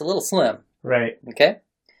looks a little slim. Right. Okay?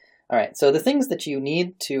 All right. So the things that you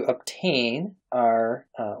need to obtain are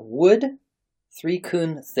wood, 3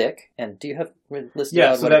 kun thick. And do you have listed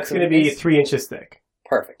out so that's going to be 3 inches thick.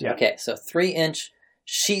 Perfect. Yeah. Okay. So 3-inch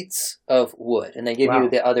sheets of wood. And they give you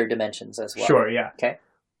the other dimensions as well. Sure, yeah. Okay.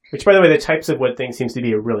 Which, by the way, the types of wood thing seems to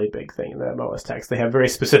be a really big thing in the MOS text. They have very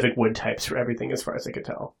specific wood types for everything as far as I could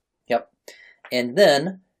tell. Yep. And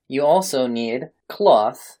then you also need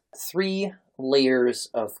cloth, 3 layers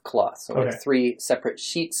of cloth. So like 3 separate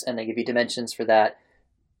sheets, and they give you dimensions for that.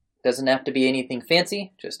 Doesn't have to be anything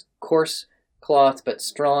fancy, just coarse cloth, but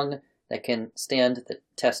strong, that can stand the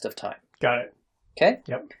test of time. Got it. Okay?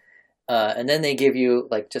 Yep. And then they give you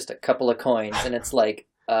like just a couple of coins, and it's like,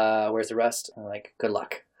 where's the rest? I'm like, good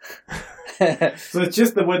luck. So it's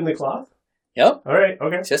just the wood and the cloth? Yep. All right,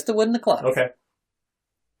 okay. Just the wood and the cloth. Okay.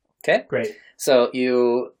 Okay? Great. So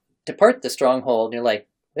you depart the stronghold, and you're like,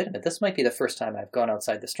 wait a minute, this might be the first time I've gone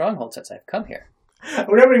outside the stronghold since I've come here. I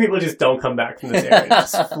wonder how many people just don't come back from this area.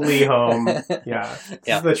 Just flee home. Yeah.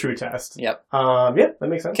 This is the true test. Yep. Yeah, that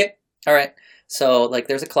makes sense. Okay. All right. So, like,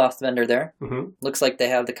 there's a cloth vendor there. Mm-hmm. Looks like they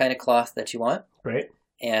have the kind of cloth that you want. Right.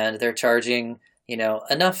 And they're charging,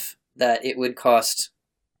 enough that it would cost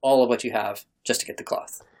all of what you have just to get the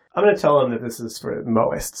cloth. I'm going to tell them that this is for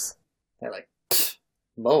Moists. They're like,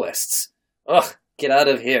 Moists? Ugh, get out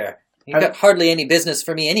of here. You've got hardly any business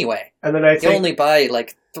for me anyway. And then you only buy,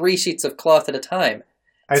 like, 3 sheets of cloth at a time.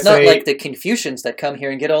 It's not like the Confucians that come here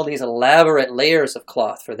and get all these elaborate layers of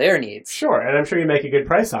cloth for their needs. Sure, and I'm sure you make a good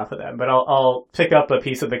price off of them, but I'll pick up a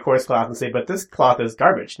piece of the coarse cloth and say, but this cloth is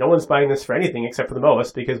garbage. No one's buying this for anything except for the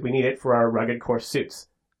Moas because we need it for our rugged coarse suits.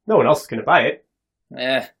 No one else is going to buy it.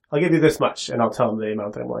 I'll give you this much, and I'll tell them the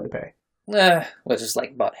amount that I'm willing to pay. Which is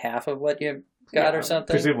like about half of what you got or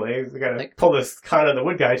something? Presumably. You got to pull this con on the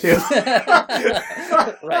wood guy, too.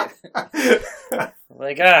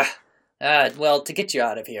 Right. Well, to get you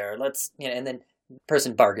out of here, let's, and then the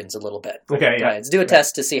person bargains a little bit. Okay, yeah. Right, let's do a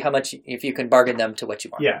test to see how much, if you can bargain them to what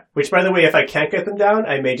you want. Yeah, which, by the way, if I can't get them down,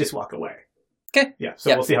 I may just walk away. Okay. Yeah,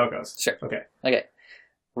 so we'll see how it goes. Sure. Okay.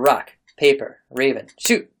 Rock, paper, Raven,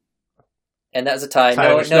 shoot. And that's a tie.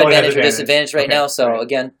 No advantage or disadvantage right now, so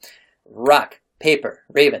again, rock, paper,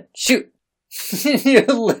 Raven, shoot. You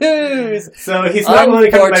lose. So he's not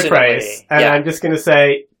willing to come to my price, and I'm just going to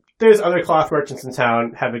say, there's other cloth merchants in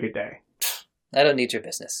town. Have a good day. I don't need your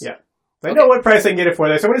business. Yeah. I know what price I can get it for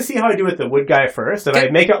there, so I'm going to see how I do with the wood guy first. If I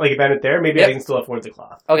make out like a bandit there, maybe I can still afford the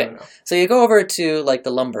cloth. Okay. So you go over to like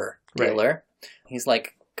the lumber dealer. Right. He's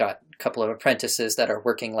like got a couple of apprentices that are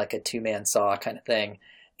working like a 2-man saw kind of thing.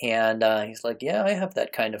 And he's like, yeah, I have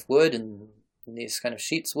that kind of wood and these kind of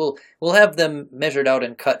sheets. We'll have them measured out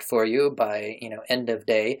and cut for you by, end of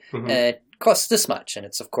day. It costs this much, and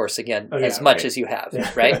it's, of course, again, as much as you have,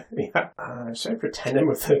 right? Should I pretend I'm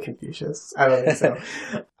with Confucius? I don't think so.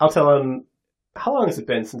 I'll tell him, how long has it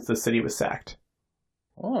been since the city was sacked?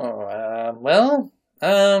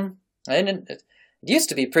 It used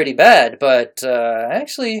to be pretty bad, but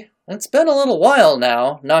actually, it's been a little while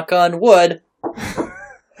now, knock on wood.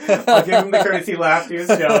 I'll give him the courtesy laugh to his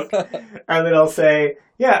joke, and then I'll say,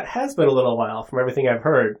 yeah, it has been a little while from everything I've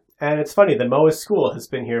heard. And it's funny, the Moa school has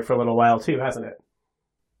been here for a little while too, hasn't it?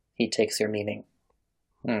 He takes your meaning.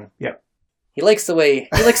 Yep. He likes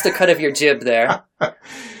the cut of your jib there. All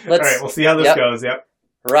right, we'll see how this goes, yep.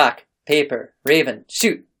 Rock, paper, raven,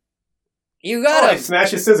 shoot. You got him! I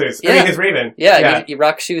smash his scissors. I mean, his raven. Yeah. You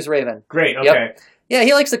rock, shoes, raven. Great, okay. Yep. Yeah,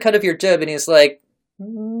 he likes the cut of your jib, and he's like,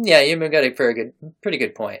 yeah, you've got a pretty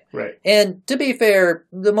good point. Right. And to be fair,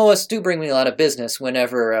 the Moas do bring me a lot of business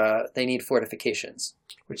whenever they need fortifications.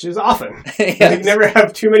 Which is often. Yes. They never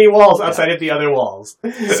have too many walls outside of the other walls.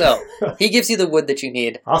 So, he gives you the wood that you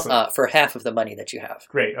need for half of the money that you have.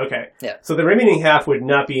 Great, okay. Yeah. So the remaining half would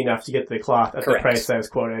not be enough to get the cloth at Correct. the price that was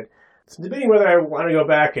quoted. So I'm debating whether I want to go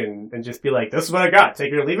back and just be like, this is what I got,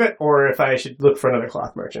 take it or leave it, or if I should look for another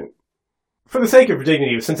cloth merchant. For the sake of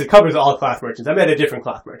dignity, since it covers all cloth merchants, I met a different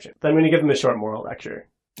cloth merchant. I'm going to give him a short moral lecture.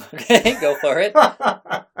 Okay, go for it.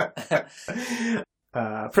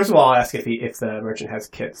 First of all, I'll ask if the merchant has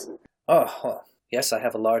kids. Oh, well, yes, I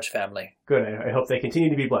have a large family. Good, I hope they continue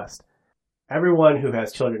to be blessed. Everyone who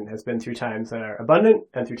has children has been through times that are abundant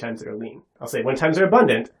and through times that are lean. I'll say when times are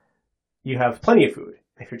abundant, you have plenty of food.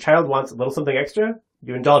 If your child wants a little something extra,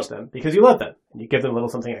 you indulge them because you love them, and you give them a little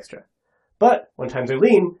something extra. But when times are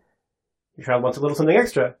lean, your child wants a little something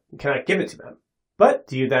extra, you cannot give it to them. But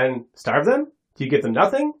do you then starve them? Do you give them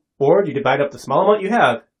nothing? Or do you divide up the small amount you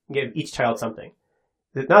have and give each child something?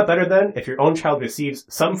 Is it not better then if your own child receives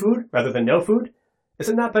some food rather than no food? Is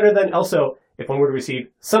it not better then also if one were to receive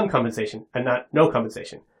some compensation and not no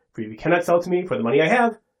compensation? For if you cannot sell to me for the money I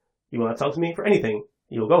have, you will not sell to me for anything.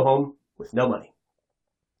 You will go home with no money.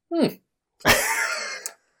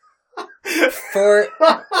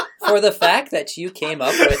 For the fact that you came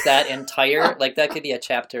up with that entire, that could be a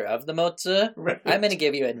chapter of the Mozi, right. I'm going to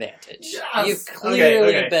give you advantage. Yes. You've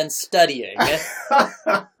clearly been studying.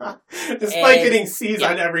 Despite getting C's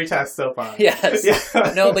on every test so far. Yes.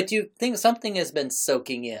 Yeah. No, but you think something has been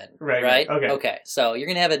soaking in. Right? Okay, so you're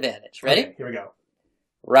going to have advantage. Ready? Okay, here we go.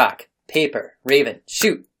 Rock, paper, raven,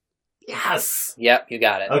 shoot. Yes. Yep, you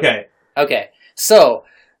got it. Okay. So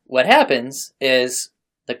what happens is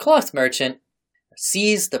the cloth merchant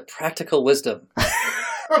sees the practical wisdom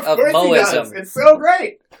of Moism. It's so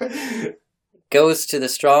great. Goes to the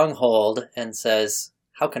stronghold and says,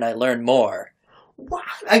 how can I learn more? What?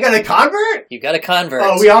 I got a convert? You got a convert.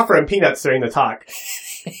 Oh, we offer him peanuts during the talk.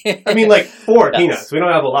 I mean, 4 peanuts. We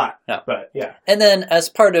don't have a lot. No. But, yeah. And then, as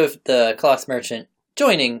part of the cloth merchant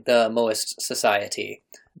joining the Moist Society,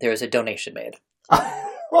 there is a donation made.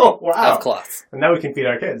 Oh, wow. Of cloth. And now we can feed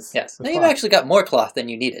our kids. Yes. Now you've actually got more cloth than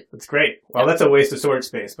you needed. That's great. Well, that's a waste of storage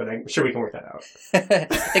space, but I'm sure we can work that out.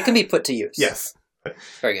 It can be put to use. Yes.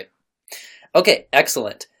 Very good. Okay,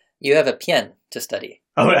 excellent. You have a pian to study.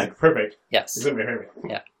 Oh, perfect. Yes. It's going to be perfect.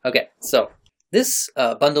 Yeah. Okay, so this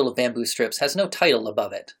bundle of bamboo strips has no title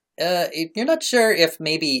above it. You're not sure if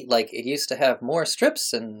maybe, it used to have more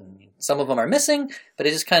strips and some of them are missing, but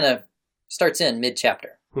it just kind of starts in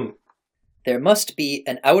mid-chapter. There must be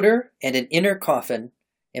an outer and an inner coffin,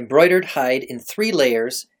 embroidered hide in 3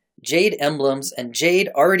 layers, jade emblems and jade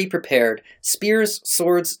already prepared, spears,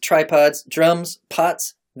 swords, tripods, drums,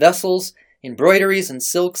 pots, vessels, embroideries and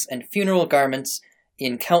silks and funeral garments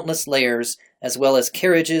in countless layers, as well as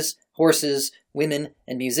carriages, horses, women,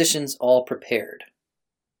 and musicians all prepared.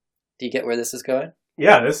 Do you get where this is going?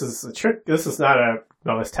 Yeah, this is a trick. This is not a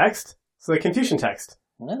Moist text. It's a Confucian text.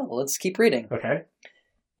 Well, let's keep reading. Okay.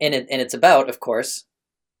 And it's about, of course...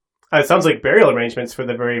 it sounds like burial arrangements for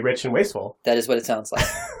the very rich and wasteful. That is what it sounds like.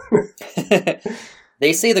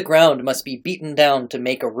 They say the ground must be beaten down to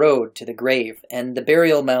make a road to the grave, and the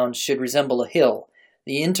burial mound should resemble a hill.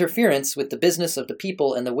 The interference with the business of the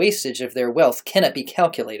people and the wastage of their wealth cannot be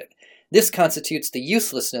calculated. This constitutes the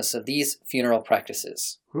uselessness of these funeral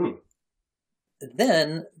practices.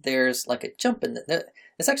 Then there's a jump in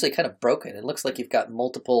it's actually kind of broken. It looks like you've got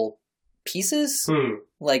multiple pieces.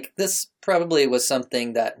 This probably was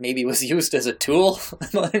something that maybe was used as a tool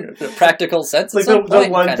in a practical sense. The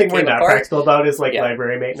one thing we're not practical about is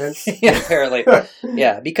library maintenance. Yeah, apparently.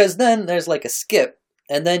 Yeah, because then there's a skip,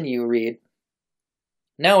 and then you read,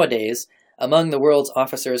 nowadays, among the world's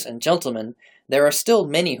officers and gentlemen, There are still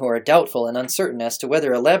many who are doubtful and uncertain as to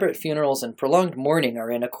whether elaborate funerals and prolonged mourning are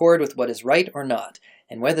in accord with what is right or not,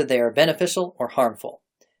 and whether they are beneficial or harmful.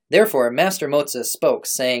 Therefore, Master Mozi spoke,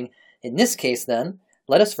 saying, "In this case, then,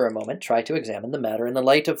 let us for a moment try to examine the matter in the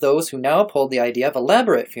light of those who now uphold the idea of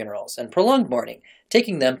elaborate funerals and prolonged mourning,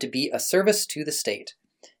 taking them to be a service to the state.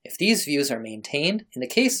 If these views are maintained, in the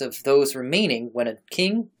case of those remaining when a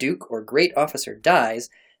king, duke, or great officer dies,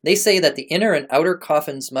 they say that the inner and outer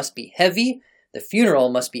coffins must be heavy, the funeral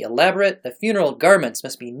must be elaborate, the funeral garments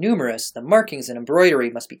must be numerous, the markings and embroidery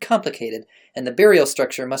must be complicated, and the burial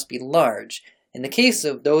structure must be large. In the case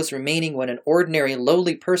of those remaining when an ordinary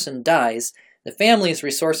lowly person dies, the family's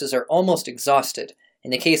resources are almost exhausted.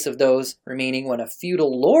 In the case of those remaining when a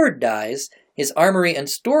feudal lord dies, his armory and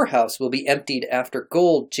storehouse will be emptied after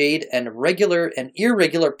gold, jade, and regular and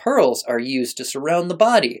irregular pearls are used to surround the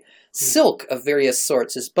body. Silk of various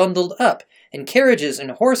sorts is bundled up, and carriages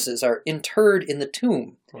and horses are interred in the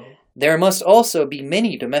tomb. There must also be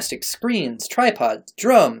many domestic screens, tripods,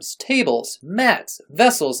 drums, tables, mats,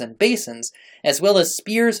 vessels, and basins, as well as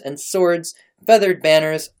spears and swords, feathered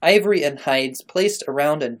banners, ivory and hides placed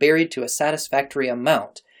around and buried to a satisfactory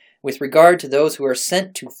amount. With regard to those who are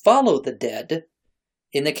sent to follow the dead,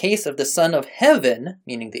 in the case of the Son of Heaven,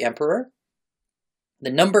 meaning the Emperor,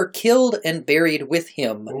 the number killed and buried with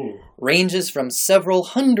him ranges from several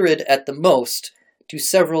hundred at the most to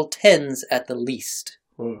several tens at the least.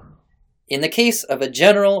 In the case of a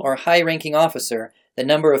general or high-ranking officer, the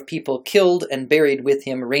number of people killed and buried with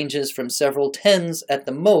him ranges from several tens at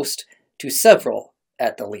the most to several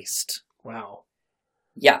at the least. Wow.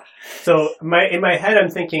 Yeah. So in my head, I'm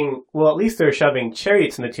thinking, well, at least they're shoving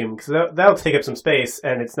chariots in the tomb, because that'll take up some space,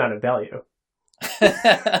 and it's not of value.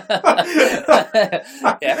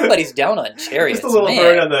 Everybody's down on chariots. Just a little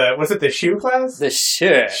bird on the, was it the Shu class? The Shu.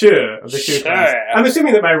 The Shu class. I'm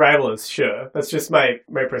assuming that my rival is Shu. That's just my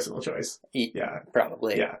personal choice. Yeah.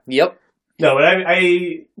 Probably. Yeah. Yep. No,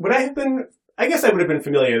 but I guess I would have been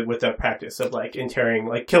familiar with the practice of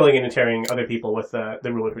killing and interring other people with the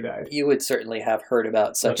ruler who died. You would certainly have heard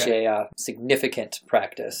about such a significant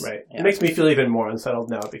practice. Right. Yeah. It makes me feel even more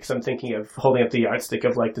unsettled now because I'm thinking of holding up the yardstick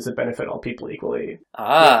of does it benefit all people equally?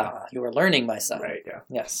 You are learning, my son. Right, yeah.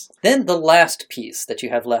 Yes. Then the last piece that you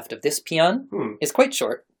have left of this paean is quite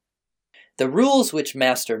short. The rules which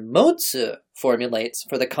Master Mozi formulates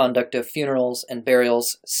for the conduct of funerals and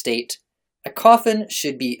burials state, a coffin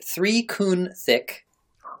should be 3 kun thick,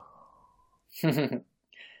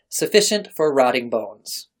 sufficient for rotting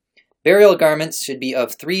bones. Burial garments should be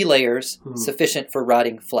of 3 layers, sufficient for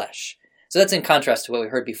rotting flesh. So that's in contrast to what we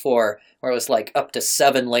heard before, where it was up to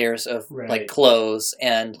 7 layers of clothes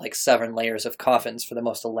and 7 layers of coffins for the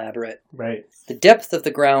most elaborate. Right. The depth of the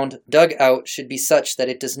ground dug out should be such that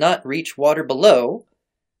it does not reach water below.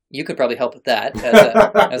 You could probably help with that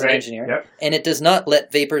as an engineer. Yep. And it does not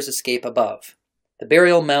let vapors escape above. The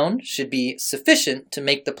burial mound should be sufficient to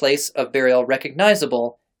make the place of burial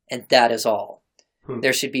recognizable, and that is all.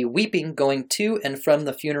 There should be weeping going to and from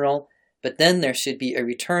the funeral, but then there should be a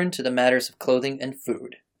return to the matters of clothing and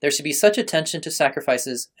food. There should be such attention to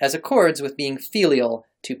sacrifices as accords with being filial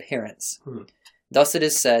to parents. Thus it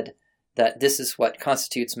is said that this is what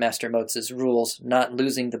constitutes Master Mozi's rules, not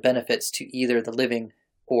losing the benefits to either the living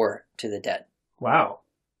or to the dead. Wow.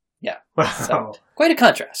 Yeah. Wow. So, quite a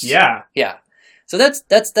contrast. Yeah. Yeah. So that's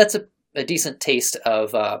a decent taste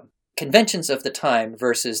of conventions of the time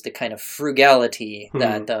versus the kind of frugality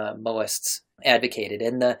that the Moists advocated.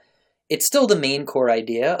 And it's still the main core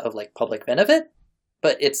idea of public benefit,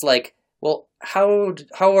 but it's how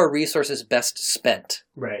are resources best spent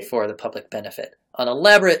for the public benefit? On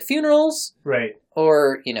elaborate funerals? Right.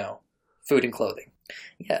 Or, food and clothing?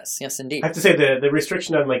 Yes, indeed. I have to say the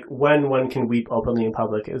restriction on when one can weep openly in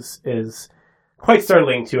public is quite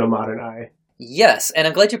startling to a modern eye. Yes, and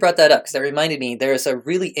I'm glad you brought that up because that reminded me there's a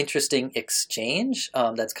really interesting exchange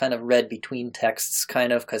that's kind of read between texts,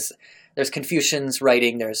 because there's Confucians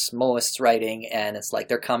writing, there's Moists writing, and it's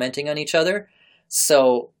they're commenting on each other.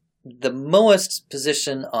 So the Moist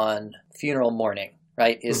position on funeral mourning,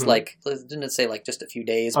 right, is didn't it say just a few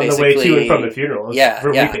days, on basically? On the way to and from the funeral.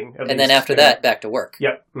 Weeping, and then after that, back to work.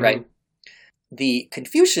 Yep. Right. The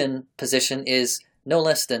Confucian position is no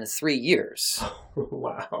less than 3 years.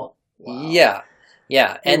 Wow. Yeah.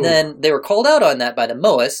 And then they were called out on that by the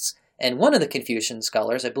Moists, and one of the Confucian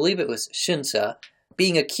scholars, I believe it was Xunzi,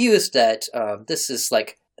 being accused that this is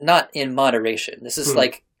not in moderation. This is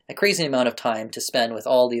a crazy amount of time to spend with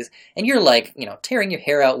all these, and you're tearing your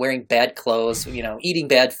hair out, wearing bad clothes, eating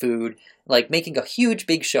bad food, making a huge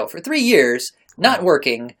big show for 3 years, not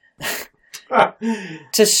working.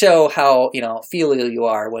 to show how, filial you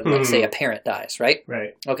are when, like, say, a parent dies, right?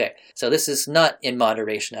 Right. Okay, so this is not in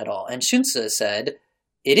moderation at all. And Xunzi said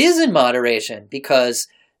it is in moderation because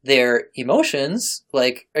their emotions,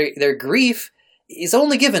 like their grief, is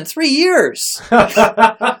only given 3 years.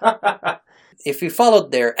 If you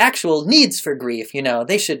followed their actual needs for grief,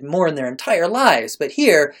 they should mourn their entire lives. But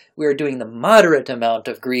here, we're doing the moderate amount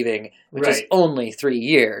of grieving, which is only 3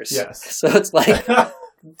 years. Yes. So it's like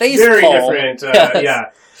very different.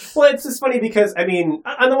 Yeah. Well, it's just funny because, I mean,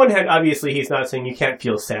 on the one hand, obviously, he's not saying you can't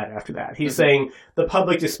feel sad after that. He's saying the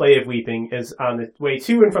public display of weeping is on the way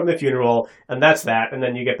to and from the funeral, and that's that, and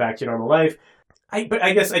then you get back to your normal life. But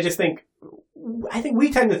I guess I think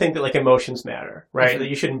we tend to think that, like, emotions matter, right? That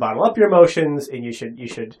you shouldn't bottle up your emotions, and you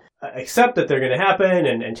should accept that they're going to happen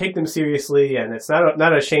and take them seriously, and it's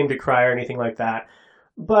not a shame to cry or anything like that.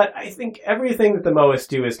 But I think everything that the Mohists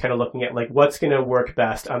do is kind of looking at, like, what's going to work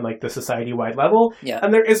best on, like, the society-wide level. Yeah.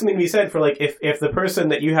 And there is something to be said for, like, if the person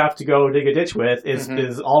that you have to go dig a ditch with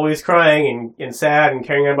is always crying and sad and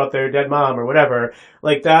caring about their dead mom or whatever,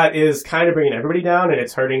 like, that is kind of bringing everybody down, and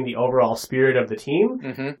it's hurting the overall spirit of the team.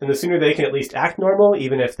 And the sooner they can at least act normal,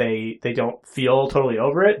 even if they don't feel totally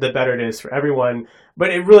over it, the better it is for everyone.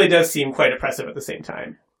 But it really does seem quite oppressive at the same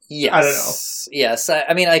time. Yes. I don't know. Yes.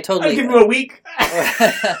 I mean, I totally... I'll give them a week.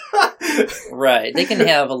 Right. They can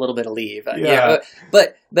have a little bit of leave. Yeah.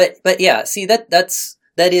 But yeah, see, that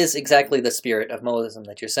is exactly the spirit of Mohism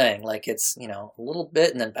that you're saying. Like, it's, a little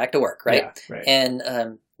bit and then back to work, right? Yeah, right.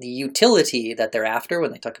 And the utility that they're after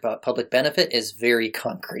when they talk about public benefit is very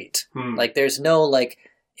concrete. Like, there's no, like,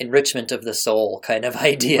 enrichment of the soul kind of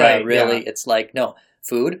idea, really. Yeah. It's like, no,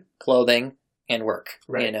 food, clothing, and work,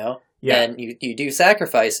 Yeah. And you do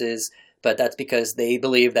sacrifices, but that's because they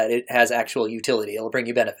believe that it has actual utility. It'll bring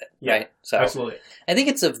you benefit, right? So absolutely. I think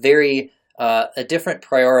it's a very a different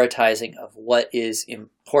prioritizing of what is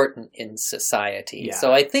important in society. Yeah.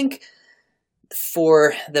 So I think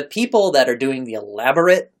for the people that are doing the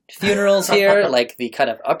elaborate funerals here, like the kind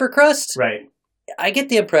of upper crust, right? I get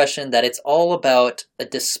the impression that it's all about a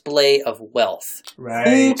display of wealth. Right.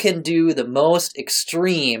 Who can do the most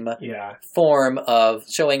extreme form of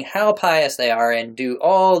showing how pious they are and do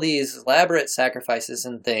all these elaborate sacrifices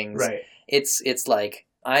and things. Right. It's like,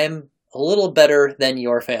 I'm a little better than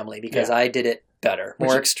your family because I did it better,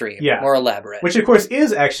 more extreme, more elaborate. Which, of course,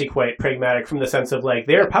 is actually quite pragmatic from the sense of, like,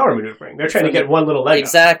 they're power maneuvering. They're trying to get one little leg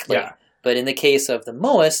Exactly. up. Yeah. But in the case of the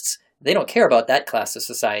Mohists, they don't care about that class of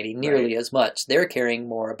society nearly as much. They're caring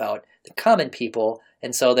more about the common people,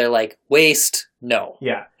 and so they're like, waste, no.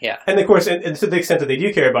 Yeah. Yeah. And of course, and to the extent that they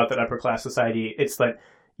do care about that upper class society, it's that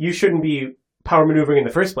you shouldn't be power maneuvering in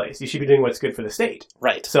the first place. You should be doing what's good for the state.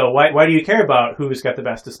 Right. So why do you care about who's got the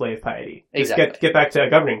best display of piety? Just get back to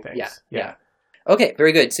governing things. Yeah. Okay,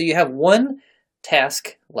 very good. So you have one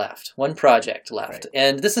task left, one project left. Right.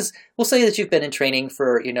 And this is, we'll say that you've been in training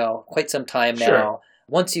for, quite some time now. Sure.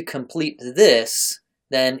 Once you complete this,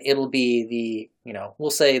 then it'll be the, we'll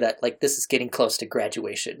say that, like, this is getting close to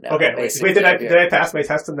graduation now. Okay, wait, did I pass my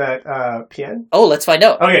test on that PN? Oh, let's find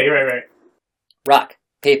out. Okay, you're right. Rock,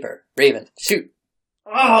 paper, raven, shoot.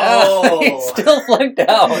 Oh! He still flunked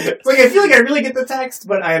out. It's like, I feel like I really get the text,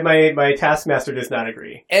 but my taskmaster does not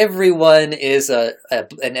agree. Everyone is an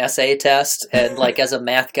essay test, and, like, as a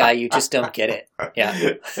math guy, you just don't get it.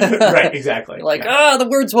 Yeah. Right, exactly. You're like, the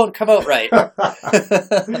words won't come out right.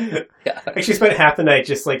 Yeah. I actually spent half the night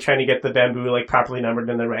just, like, trying to get the bamboo, like, properly numbered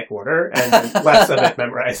in the right order, and less of it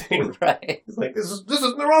memorizing. Right. It's like, this is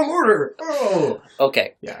in the wrong order. Oh.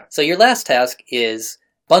 Okay. Yeah. So your last task is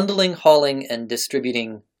bundling, hauling, and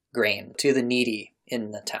distributing grain to the needy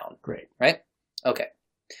in the town. Great. Right? Okay.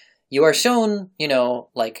 You are shown,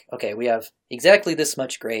 like, okay, we have exactly this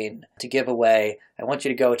much grain to give away. I want you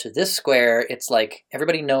to go to this square. It's like,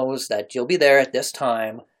 everybody knows that you'll be there at this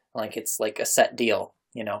time. Like, it's like a set deal,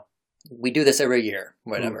 We do this every year,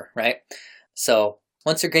 whatever, right? So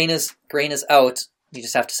once your grain is out, you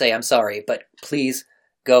just have to say, I'm sorry, but please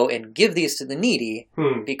go and give these to the needy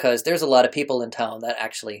because there's a lot of people in town that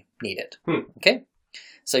actually need it. Okay?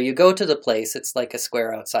 So you go to the place. It's like a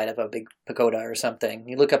square outside of a big pagoda or something.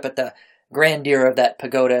 You look up at the grandeur of that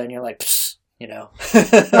pagoda and you're like, psst,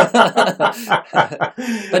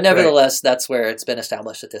 But nevertheless, that's where it's been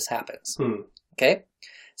established that this happens. Okay?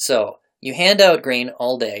 So you hand out grain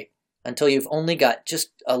all day until you've only got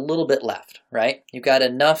just a little bit left, right? You've got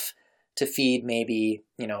enough to feed maybe,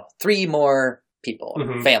 3 more people,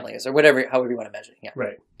 or families, or however you want to measure it. Yeah.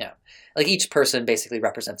 Right. Yeah. Like each person basically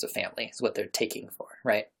represents a family, is what they're taking for,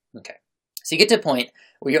 right? Okay. So you get to a point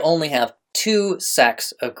where you only have 2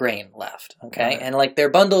 sacks of grain left, okay? And like they're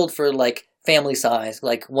bundled for like family size,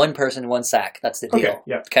 like one person, one sack. That's the deal. Okay,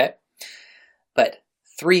 yeah. Okay? But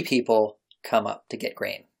 3 people come up to get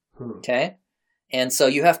grain. Okay? And so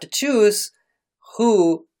you have to choose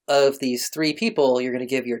who of these 3 people you're going to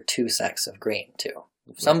give your 2 sacks of grain to.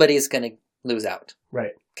 Somebody's going to lose out.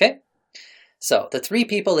 Right. Okay? So the 3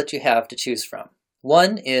 people that you have to choose from.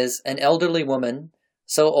 One is an elderly woman,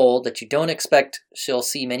 so old that you don't expect she'll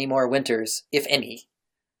see many more winters, if any.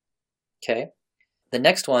 Okay? The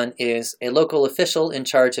next one is a local official in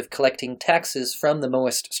charge of collecting taxes from the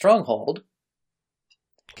Moist stronghold.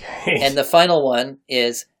 Okay. And the final one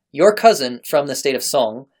is your cousin from the state of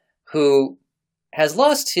Song, who has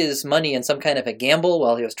lost his money in some kind of a gamble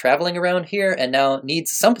while he was traveling around here and now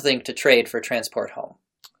needs something to trade for transport home.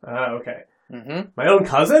 Okay. My own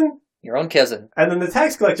cousin? Your own cousin. And then the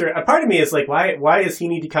tax collector, a part of me is like, why does he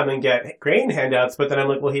need to come and get grain handouts? But then I'm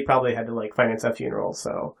like, well, he probably had to like finance a funeral,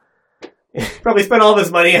 so he probably spent all of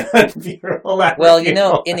his money on funeral. Well, you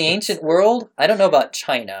know, in the ancient world, I don't know about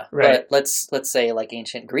China, right. but let's say like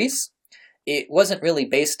ancient Greece, it wasn't really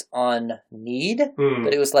based on need,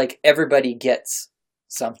 but it was like everybody gets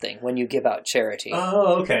something when you give out charity.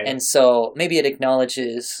 Oh, okay. And so maybe it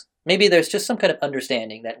acknowledges, maybe there's just some kind of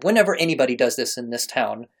understanding that whenever anybody does this in this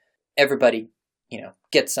town, everybody,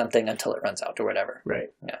 gets something until it runs out or whatever.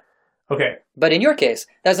 Right. Yeah. Okay. But in your case,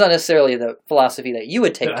 that's not necessarily the philosophy that you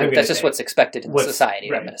would take to it. That's just what's expected in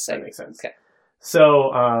society, right, I'm going to say. That makes sense. Okay.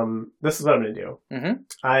 So, this is what I'm going to do.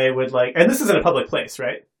 I would like, and this is in a public place,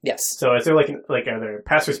 right? Yes. So is there like are there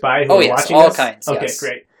passersby who are watching all this? kinds. Okay, yes.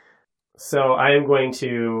 Great. So I am going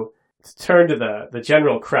to turn to the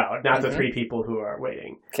general crowd, not the 3 people who are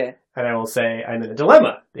waiting. Okay. And I will say I'm in a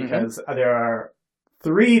dilemma because there are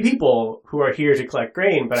 3 people who are here to collect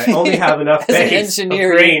grain, but I only have enough bags of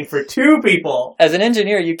grain for 2 people. As an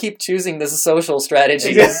engineer, you keep choosing this social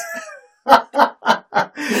strategy.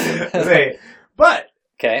 But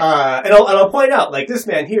okay. And I'll point out, like, this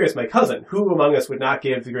man here is my cousin. Who among us would not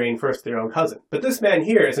give the grain first to their own cousin? But this man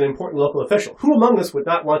here is an important local official. Who among us would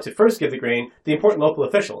not want to first give the grain to the important local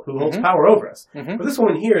official who holds power over us? But this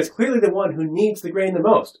woman here is clearly the one who needs the grain the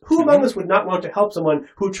most. Who among us would not want to help someone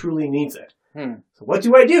who truly needs it? So what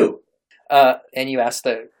do I do? And you ask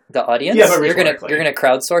the audience? Yeah, but you're gonna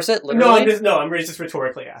crowdsource it? Literally? I'm just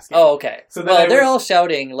rhetorically asking. Oh, okay. So they're all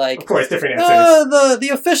shouting like, of course, different answers. The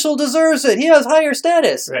official deserves it. He has higher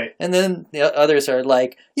status. Right. And then the others are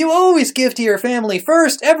like, you always give to your family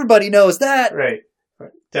first. Everybody knows that. Right.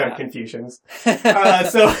 Down confusions.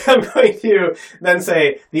 So I'm going to then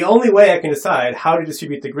say the only way I can decide how to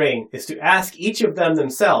distribute the grain is to ask each of them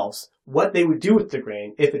themselves what they would do with the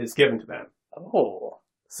grain if it is given to them. Oh.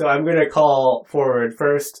 So I'm going to call forward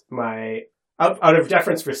first out of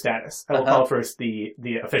deference for status, I will call first the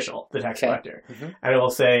official, the tax collector. And I will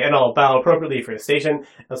say, and I'll bow appropriately for his station.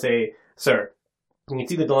 I'll say, sir, you can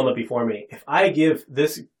see the dilemma before me. If I give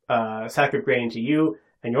this sack of grain to you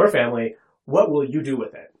and your family, what will you do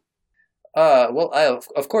with it? Well,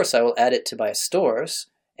 of course I will add it to my stores,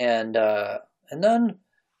 and then,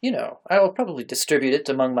 I will probably distribute it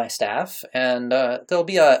among my staff, and there'll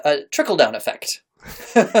be a trickle-down effect.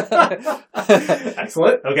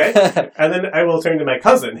 Excellent. Okay. And then I will turn to my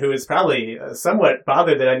cousin, who is probably somewhat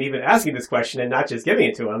bothered that I'm even asking this question and not just giving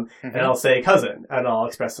it to him. And I'll say, cousin, and I'll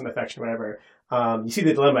express some affection, whatever. You see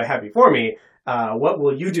the dilemma I have before me. What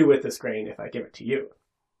will you do with this grain if I give it to you?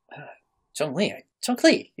 Zhongli,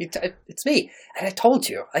 it's me. And I told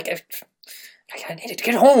you, I needed to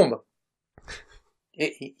get home.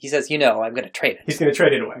 He says, I'm going to trade it. He's going to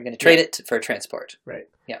trade it away. I'm going to trade it for transport. Right.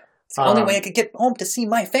 Yeah. It's the only way I could get home to see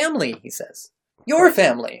my family, he says. Your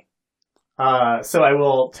family. So I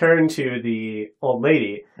will turn to the old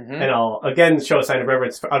lady, and I'll again show a sign of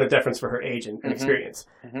reverence out of deference for her age and experience.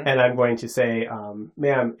 And I'm going to say,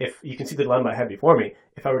 ma'am, if you can see the dilemma I had before me,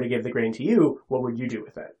 if I were to give the grain to you, what would you do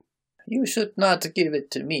with it? You should not give it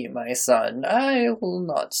to me, my son. I will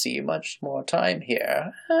not see much more time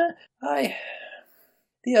here.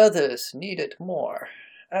 The others need it more.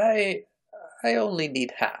 I only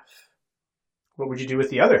need half. What would you do with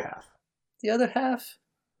the other half? The other half,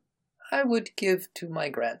 I would give to my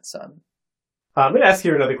grandson. I'm going to ask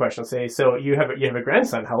you another question. Say, so you have a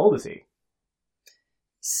grandson. How old is he?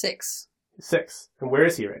 6. 6. And where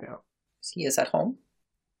is he right now? He is at home.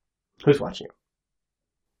 Who's watching him?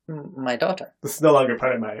 My daughter. This is no longer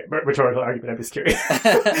part of my rhetorical argument. I'm just curious.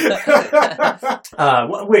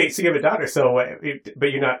 Wait, so you have a daughter,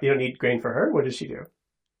 but you don't need grain for her? What does she do?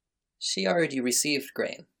 She already received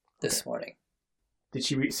grain this morning. Did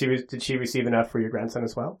she receive enough for your grandson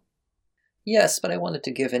as well? Yes, but I wanted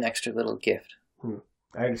to give an extra little gift.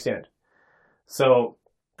 I understand. So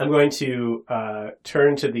I'm going to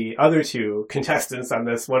turn to the other two contestants on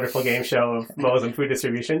this wonderful game show of Moe's and food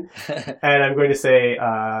distribution. And I'm going to say,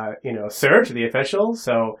 sir, to the official.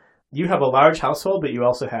 So you have a large household, but you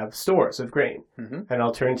also have stores of grain. Mm-hmm. And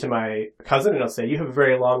I'll turn to my cousin and I'll say, you have a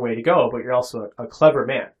very long way to go, but you're also a clever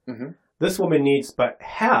man. Mm-hmm. This woman needs but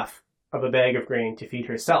half of a bag of grain to feed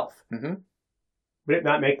herself. Mm-hmm. Would it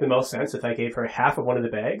not make the most sense if I gave her half of one of the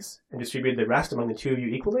bags and distributed the rest among the two of you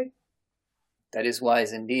equally? That is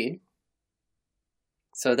wise indeed.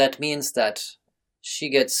 So that means that she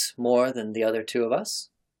gets more than the other two of us?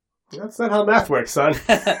 That's not how math works, son.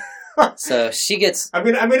 So she gets... I'm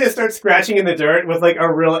gonna start scratching in the dirt with like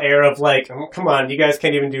a real air of like, oh, come on, you guys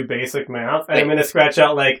can't even do basic math. And I'm gonna scratch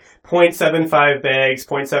out like 0.75 bags,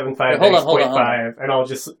 0.75 bags, 0.5, and I'll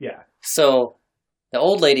just, yeah. So the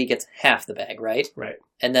old lady gets half the bag, right? Right.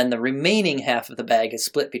 And then the remaining half of the bag is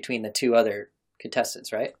split between the two other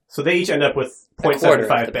contestants, right? So they each end up with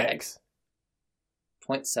 0.75 bags.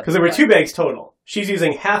 0.75. Because there were 2 bags total. She's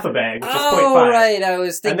using half a bag, which is 0.5. Oh, right. I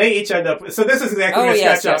was thinking... And they each end up... So this is exactly what I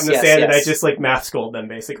scratch out in the sand, and I just, like, math scold them,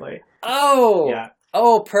 basically. Oh! Yeah.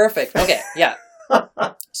 Oh, perfect. Okay, yeah.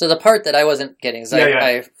 So the part that I wasn't getting is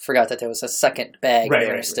I forgot that there was a second bag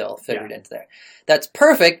still figured into there. That's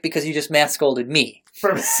perfect because you just math scolded me.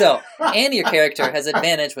 Perfect. So, and your character has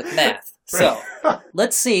advantage with math. So,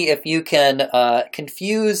 let's see if you can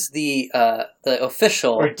confuse the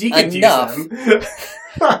official or deconfuse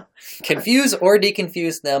enough. Confuse or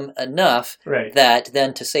deconfuse them enough that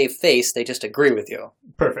then to save face, they just agree with you.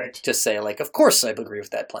 Perfect. Just say, like, of course I agree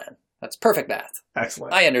with that plan. That's perfect math.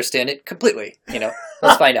 Excellent. I understand it completely.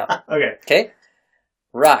 Let's find out. Okay?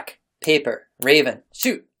 Rock, paper, raven,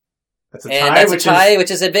 shoot. That's a tie, which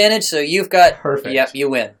is advantage, so you've got... Perfect. Yep, you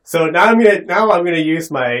win. So now I'm gonna use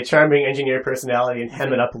my charming engineer personality and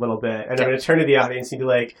hem it up a little bit, and I'm gonna turn to the audience and be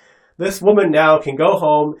like, this woman now can go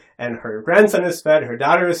home, and her grandson is fed, her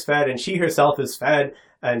daughter is fed, and she herself is fed,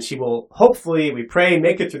 and she will, hopefully, we pray,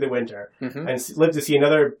 make it through the winter, and live to see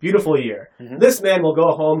another beautiful year. Mm-hmm. This man will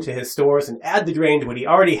go home to his stores and add the grain to what he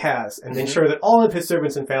already has, and ensure that all of his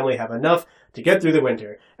servants and family have enough to get through the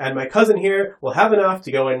winter. And my cousin here will have enough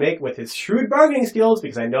to go and make with his shrewd bargaining skills,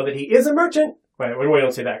 because I know that he is a merchant. Wait, we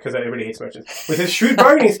don't say that, because everybody hates merchants. With his shrewd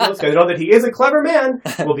bargaining skills, because I know that he is a clever man,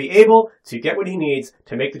 will be able to get what he needs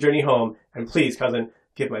to make the journey home. And please, cousin,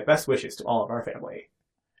 give my best wishes to all of our family.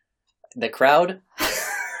 The crowd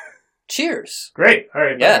cheers. Great. All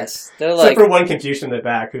right. Yes. They're except for one Confucian in the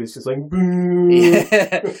back who's just like, boo.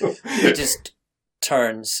 He just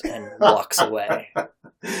turns and walks away.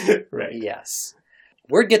 Right. Yes.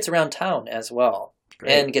 Word gets around town as well.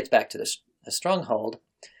 Great. And gets back to the stronghold.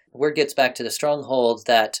 Word gets back to the stronghold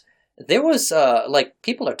that there was,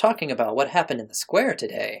 people are talking about what happened in the square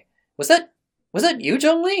today. Was that you,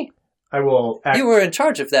 Zhongli? I will... You were in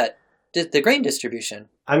charge of that, the grain distribution.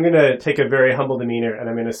 I'm going to take a very humble demeanor, and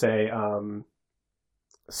I'm going to say,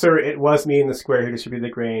 sir, it was me in the square who distributed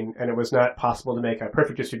the grain, and it was not possible to make a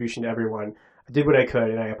perfect distribution to everyone. I did what I could,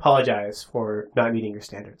 and I apologize for not meeting your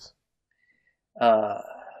standards.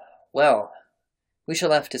 Well, we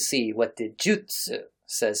shall have to see what the jutsu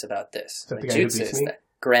says about this. Is that the guy who beats me? The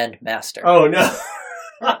Grand Master. Oh, no.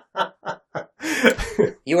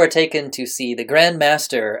 You are taken to see the Grand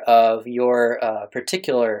Master of your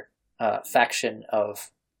particular faction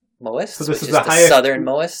of Moists, so this which is the highest, Southern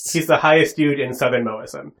Moists. He's the highest dude in Southern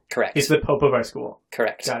Moism. Correct. He's the Pope of our school.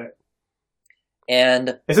 Correct. Got it.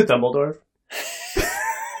 And is it Dumbledore?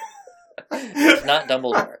 It's not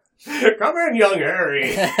Dumbledore. Come in, young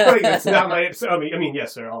Harry. That's not my... I mean,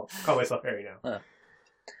 yes, sir. I'll call myself Harry now.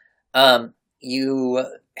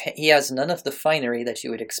 He has none of the finery that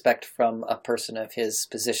you would expect from a person of his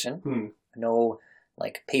position. No,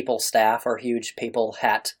 papal staff or huge papal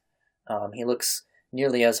hat. He looks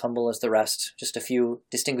nearly as humble as the rest. Just a few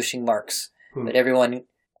distinguishing marks. But everyone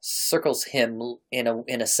circles him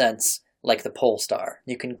in a sense like the pole star.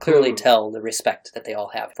 You can clearly tell the respect that they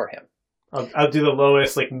all have for him. I'll do the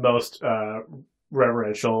lowest, most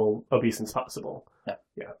reverential obeisance possible.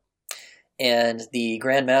 Yeah. And the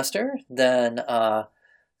Grand Master then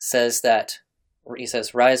says,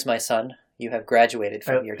 "Rise, my son. You have graduated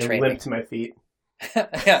from your training." I limp to my feet.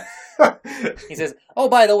 Yeah. He says, "Oh,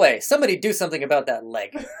 by the way, somebody do something about that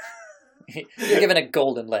leg. You're given a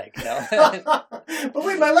golden leg." No? But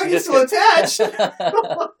wait, my leg is still attached.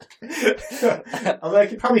 Although I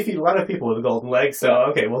could probably feed a lot of people with a golden leg, so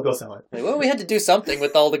okay, we'll go sell it. Well, we had to do something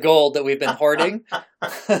with all the gold that we've been hoarding.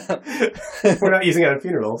 We're not using it on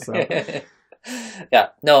funerals, so. Yeah,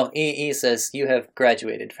 no, he says, you have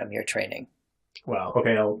graduated from your training. Well,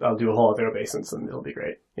 okay, I'll do a whole other obeisance and it'll be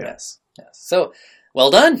great. Yeah. Yes. So,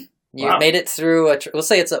 well done. You made it through. We'll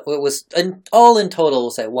say it was all in total.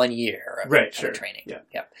 We'll say 1 year of training. Yeah.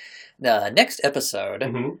 The next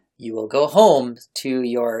episode, you will go home to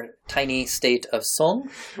your tiny state of Song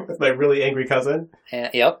with my really angry cousin.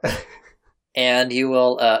 Yep. And you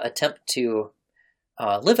will attempt to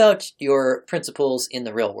live out your principles in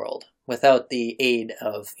the real world without the aid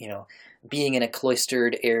of, being in a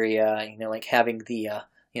cloistered area, like having the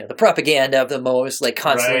propaganda of the Moas like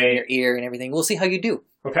constantly in your ear and everything. We'll see how you do.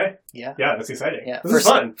 Okay. Yeah. Yeah, that's exciting. Yeah. This is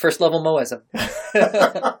fun. First level Moism.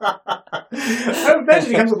 I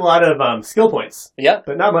imagine it comes with a lot of skill points. Yeah.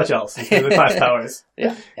 But not much else in terms of class powers.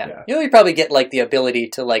 Yeah. You probably get like the ability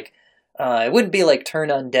to like, it wouldn't be like turn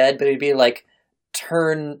undead, but it'd be like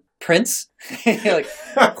turn prince. Like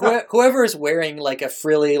whoever is wearing like a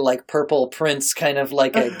frilly like purple prince kind of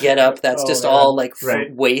like a get up that's all like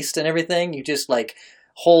waste and everything. You just like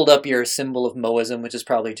hold up your symbol of Moism, which is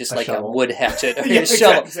probably just like a wood hatchet or a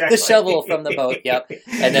shovel. Exactly. The shovel from the boat, yep.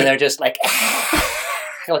 And then they're just like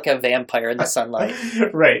like a vampire in the sunlight.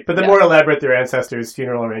 Right. But the more elaborate their ancestors'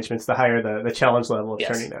 funeral arrangements, the higher the challenge level of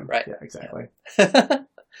turning them. Right. Yeah, exactly.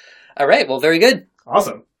 All right. Well, very good.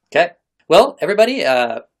 Awesome. Okay. Well, everybody,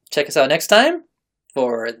 check us out next time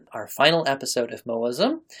for our final episode of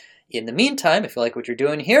Moism. In the meantime, if you like what you're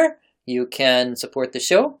doing here, you can support the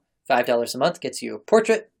show. $5 a month gets you a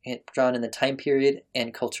portrait drawn in the time period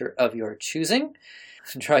and culture of your choosing.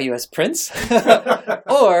 Draw you as Prince,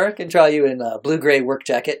 or can draw you in a blue-gray work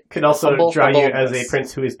jacket. Can also draw you as a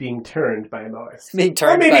prince who is being turned by a Moas. Being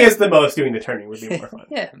turned, or maybe as the Moas doing the turning would be more fun.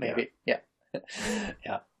 Yeah, maybe. Yeah.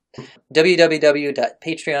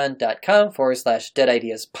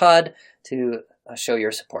 www.patreon.com/deadideaspod to show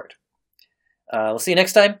your support. We'll see you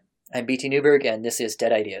next time. I'm BT Newberg, and this is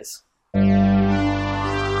Dead Ideas.